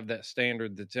already have that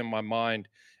standard that's in my mind,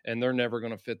 and they're never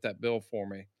going to fit that bill for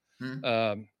me.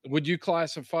 Would you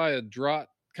classify a draught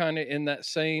kind of in that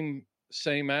same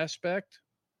aspect?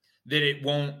 That it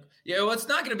won't. Yeah, well, it's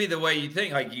not going to be the way you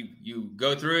think. Like you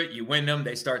go through it, you win them,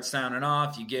 they start sounding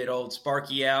off. You get old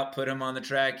Sparky out, put him on the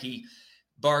track. He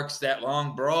barks that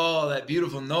long brawl, that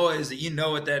beautiful noise that you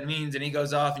know what that means, and he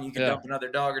goes off, and you can dump another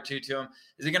dog or two to him.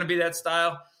 Is it going to be that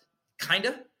style? Kind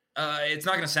of. It's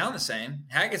not going to sound the same.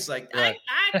 Haggett's like,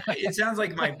 it sounds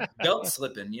like my belt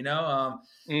slipping, you know?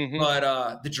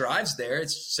 But the drive's there.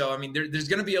 I mean, there's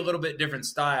going to be a little bit different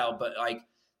style, but like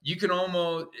you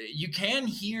can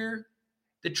hear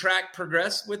the track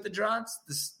progress with the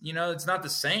draughts. You know, it's not the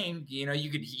same. You know,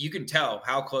 you can tell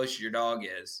how close your dog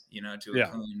is, you know, to a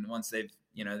coon once they've,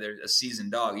 you know, they're a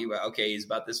seasoned dog. He's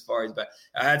about this far.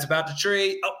 It's about to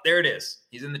tree. Oh, there it is.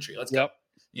 He's in the tree. Let's go.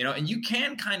 You know, and you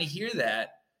can kind of hear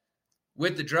that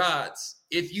with the draughts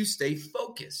if you stay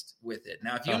focused with it.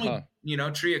 Now, if you only, you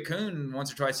know, tree a coon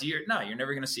once or twice a year, no, you're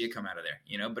never going to see it come out of there,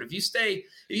 you know. But if you stay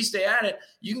at it,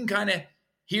 you can kind of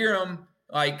hear them.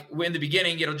 Like in the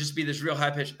beginning, it'll just be this real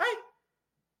high pitch, hi,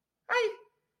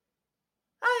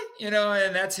 you know,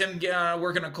 and that's him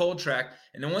working a cold track.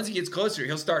 And then once he gets closer,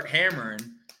 he'll start hammering,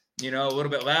 you know, a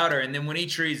little bit louder. And then when he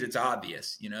trees, it's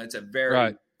obvious, you know, it's a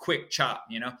very quick chop,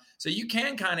 you know, so you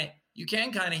can kind of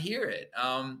hear it.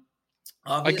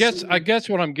 I guess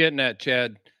what I'm getting at,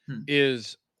 Chad,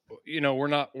 is, you know, we're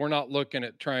not looking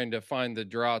at trying to find the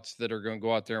draughts that are going to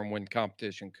go out there and win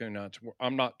competition coon hunts. I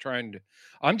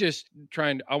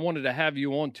wanted to have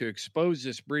you on to expose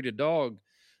this breed of dog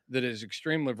that is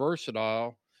extremely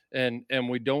versatile, and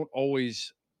we don't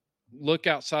always look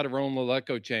outside of our own little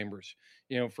echo chambers.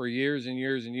 For years and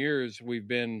years and years, we've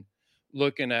been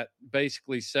looking at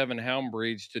basically 7 hound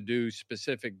breeds to do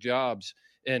specific jobs.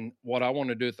 And what I want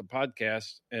to do with the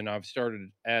podcast, and I've started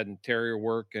adding terrier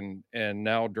work and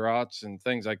now draughts and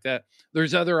things like that.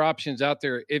 There's other options out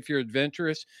there. If you're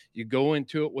adventurous, you go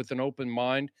into it with an open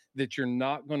mind that you're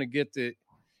not going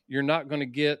to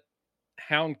get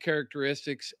hound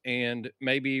characteristics and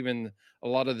maybe even a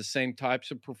lot of the same types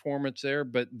of performance there,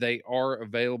 but they are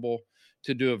available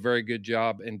to do a very good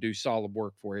job and do solid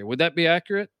work for you. Would that be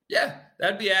accurate? Yeah,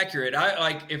 that'd be accurate.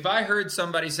 If I heard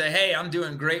somebody say, "Hey, I'm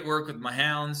doing great work with my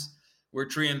hounds. We're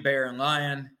treeing bear and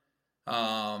lion."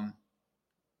 But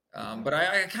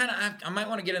I might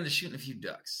want to get into shooting a few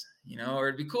ducks, or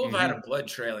it'd be cool if I had a blood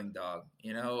trailing dog,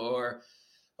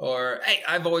 or hey,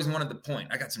 I've always wanted to point.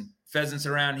 I got some pheasants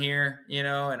around here, and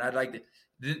I'd like to.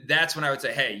 That's when I would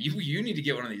say, hey, you need to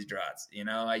get one of these draughts. You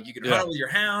can hunt with your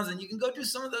hounds and you can go do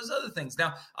some of those other things.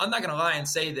 Now, I'm not going to lie and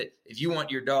say that if you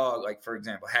want your dog, like, for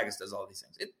example, Haggis does all these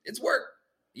things. It's work.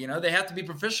 They have to be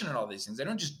proficient at all these things. They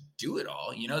don't just do it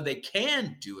all. They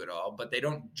can do it all, but they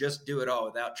don't just do it all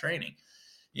without training.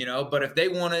 But if they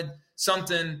wanted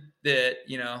something that,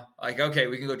 okay,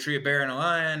 we can go tree a bear and a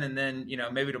lion, and then,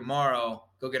 maybe tomorrow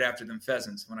go get after them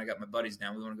pheasants. When I got my buddies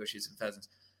down, we want to go shoot some pheasants.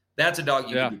 That's a dog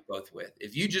you can do both with.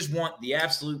 If you just want the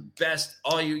absolute best,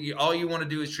 all you want to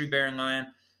do is tree bear and lion,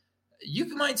 you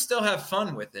might still have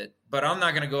fun with it, but I'm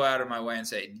not going to go out of my way and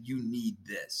say, you need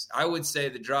this. I would say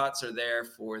the draughts are there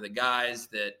for the guys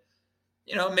that,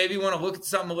 maybe want to look at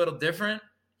something a little different,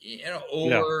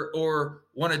 or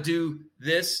want to do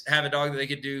this, have a dog that they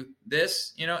could do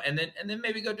this, and then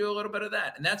maybe go do a little bit of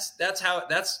that. And that's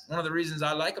one of the reasons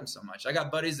I like them so much. I got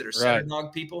buddies that are center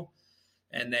dog people,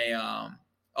 and they,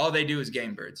 all they do is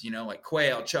game birds, like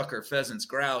quail, chucker, pheasants,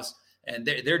 grouse. And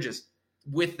they're just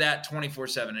with that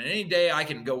 24/7. And any day I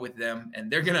can go with them, and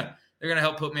they're going to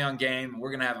help put me on game. And we're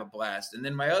going to have a blast. And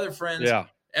then my other friends,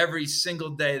 every single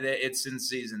day that it's in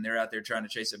season, they're out there trying to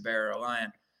chase a bear or a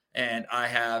lion. And I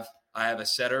have a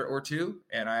setter or two,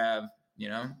 and I have,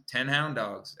 10 hound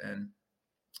dogs. And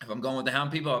if I'm going with the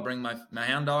hound people, I'll bring my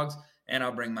hound dogs. And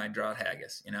I'll bring my draught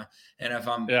Haggis, And if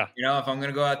I'm, if I'm going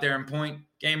to go out there and point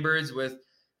game birds with,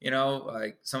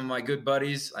 like some of my good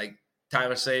buddies, like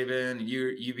Tyler Sabin,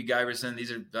 UB Giverson,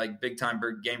 these are like big time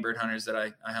game bird hunters that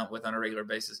I hunt with on a regular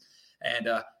basis. And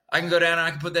I can go down and I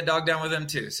can put that dog down with them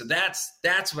too. So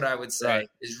that's what I would say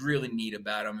is really neat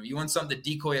about them. If you want something to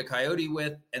decoy a coyote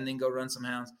with and then go run some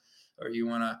hounds, or you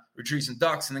want to retrieve some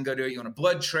ducks and then go do it. You want a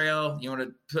blood trail. You want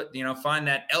to put, find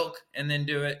that elk and then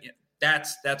do it.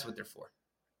 That's what they're for,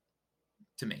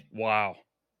 to me. Wow,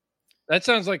 that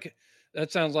sounds like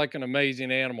an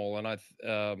amazing animal, and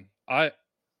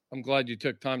I'm glad you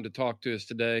took time to talk to us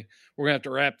today. We're gonna have to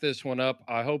wrap this one up.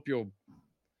 I hope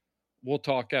we'll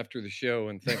talk after the show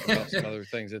and think about some other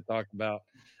things to talk about.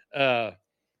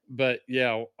 But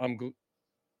yeah, I'm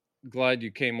glad you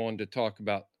came on to talk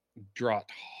about Draughtar.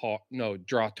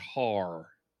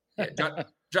 Yeah,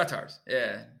 Draughtars.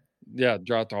 Yeah. Yeah,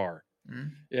 Draughtars. Mm-hmm.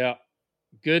 Yeah.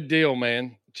 Good deal,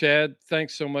 man. Chad,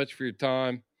 thanks so much for your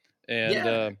time.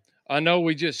 And I know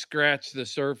we just scratched the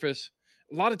surface.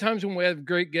 A lot of times when we have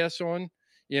great guests on,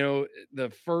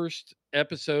 the first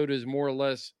episode is more or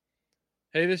less,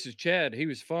 hey, this is Chad. He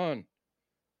was fun.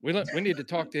 We need to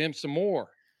talk to him some more,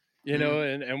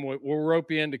 and we'll rope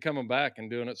you into coming back and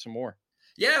doing it some more.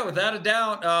 Yeah, without a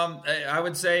doubt. I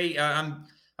would say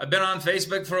I've been on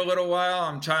Facebook for a little while.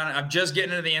 I'm just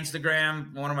getting into the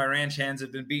Instagram. One of my ranch hands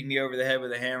have been beating me over the head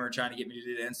with a hammer, trying to get me to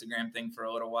do the Instagram thing for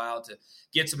a little while to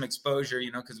get some exposure,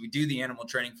 because we do the animal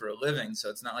training for a living. So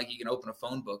it's not like you can open a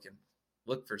phone book and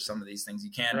look for some of these things.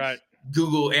 You can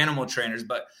Google animal trainers,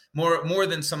 but more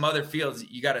than some other fields,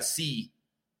 you got to see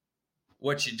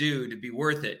what you do to be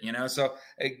worth it, So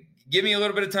give me a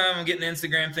little bit of time. I'm getting the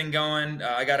Instagram thing going.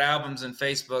 I got albums and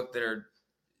Facebook that are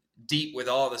deep with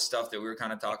all the stuff that we were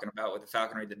kind of talking about with the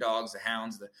falconry, the dogs, the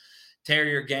hounds, the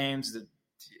terrier games, the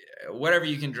whatever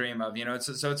you can dream of,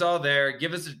 so it's all there.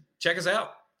 Check us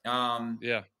out.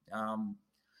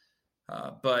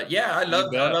 But yeah, I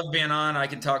love being on. I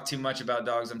can talk too much about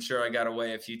dogs. I'm sure I got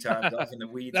away a few times off in the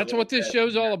weeds. That's what this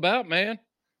show's all about, man.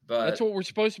 But that's what we're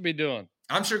supposed to be doing.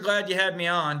 I'm sure glad you had me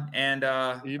on, and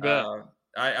you bet.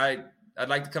 I'd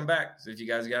like to come back. So if you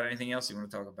guys got anything else you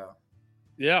want to talk about.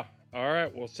 Yeah. All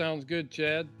right. Well, sounds good,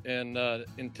 Chad. And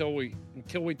until we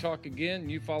talk again,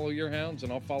 you follow your hounds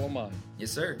and I'll follow mine.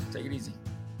 Yes, sir. Take it easy.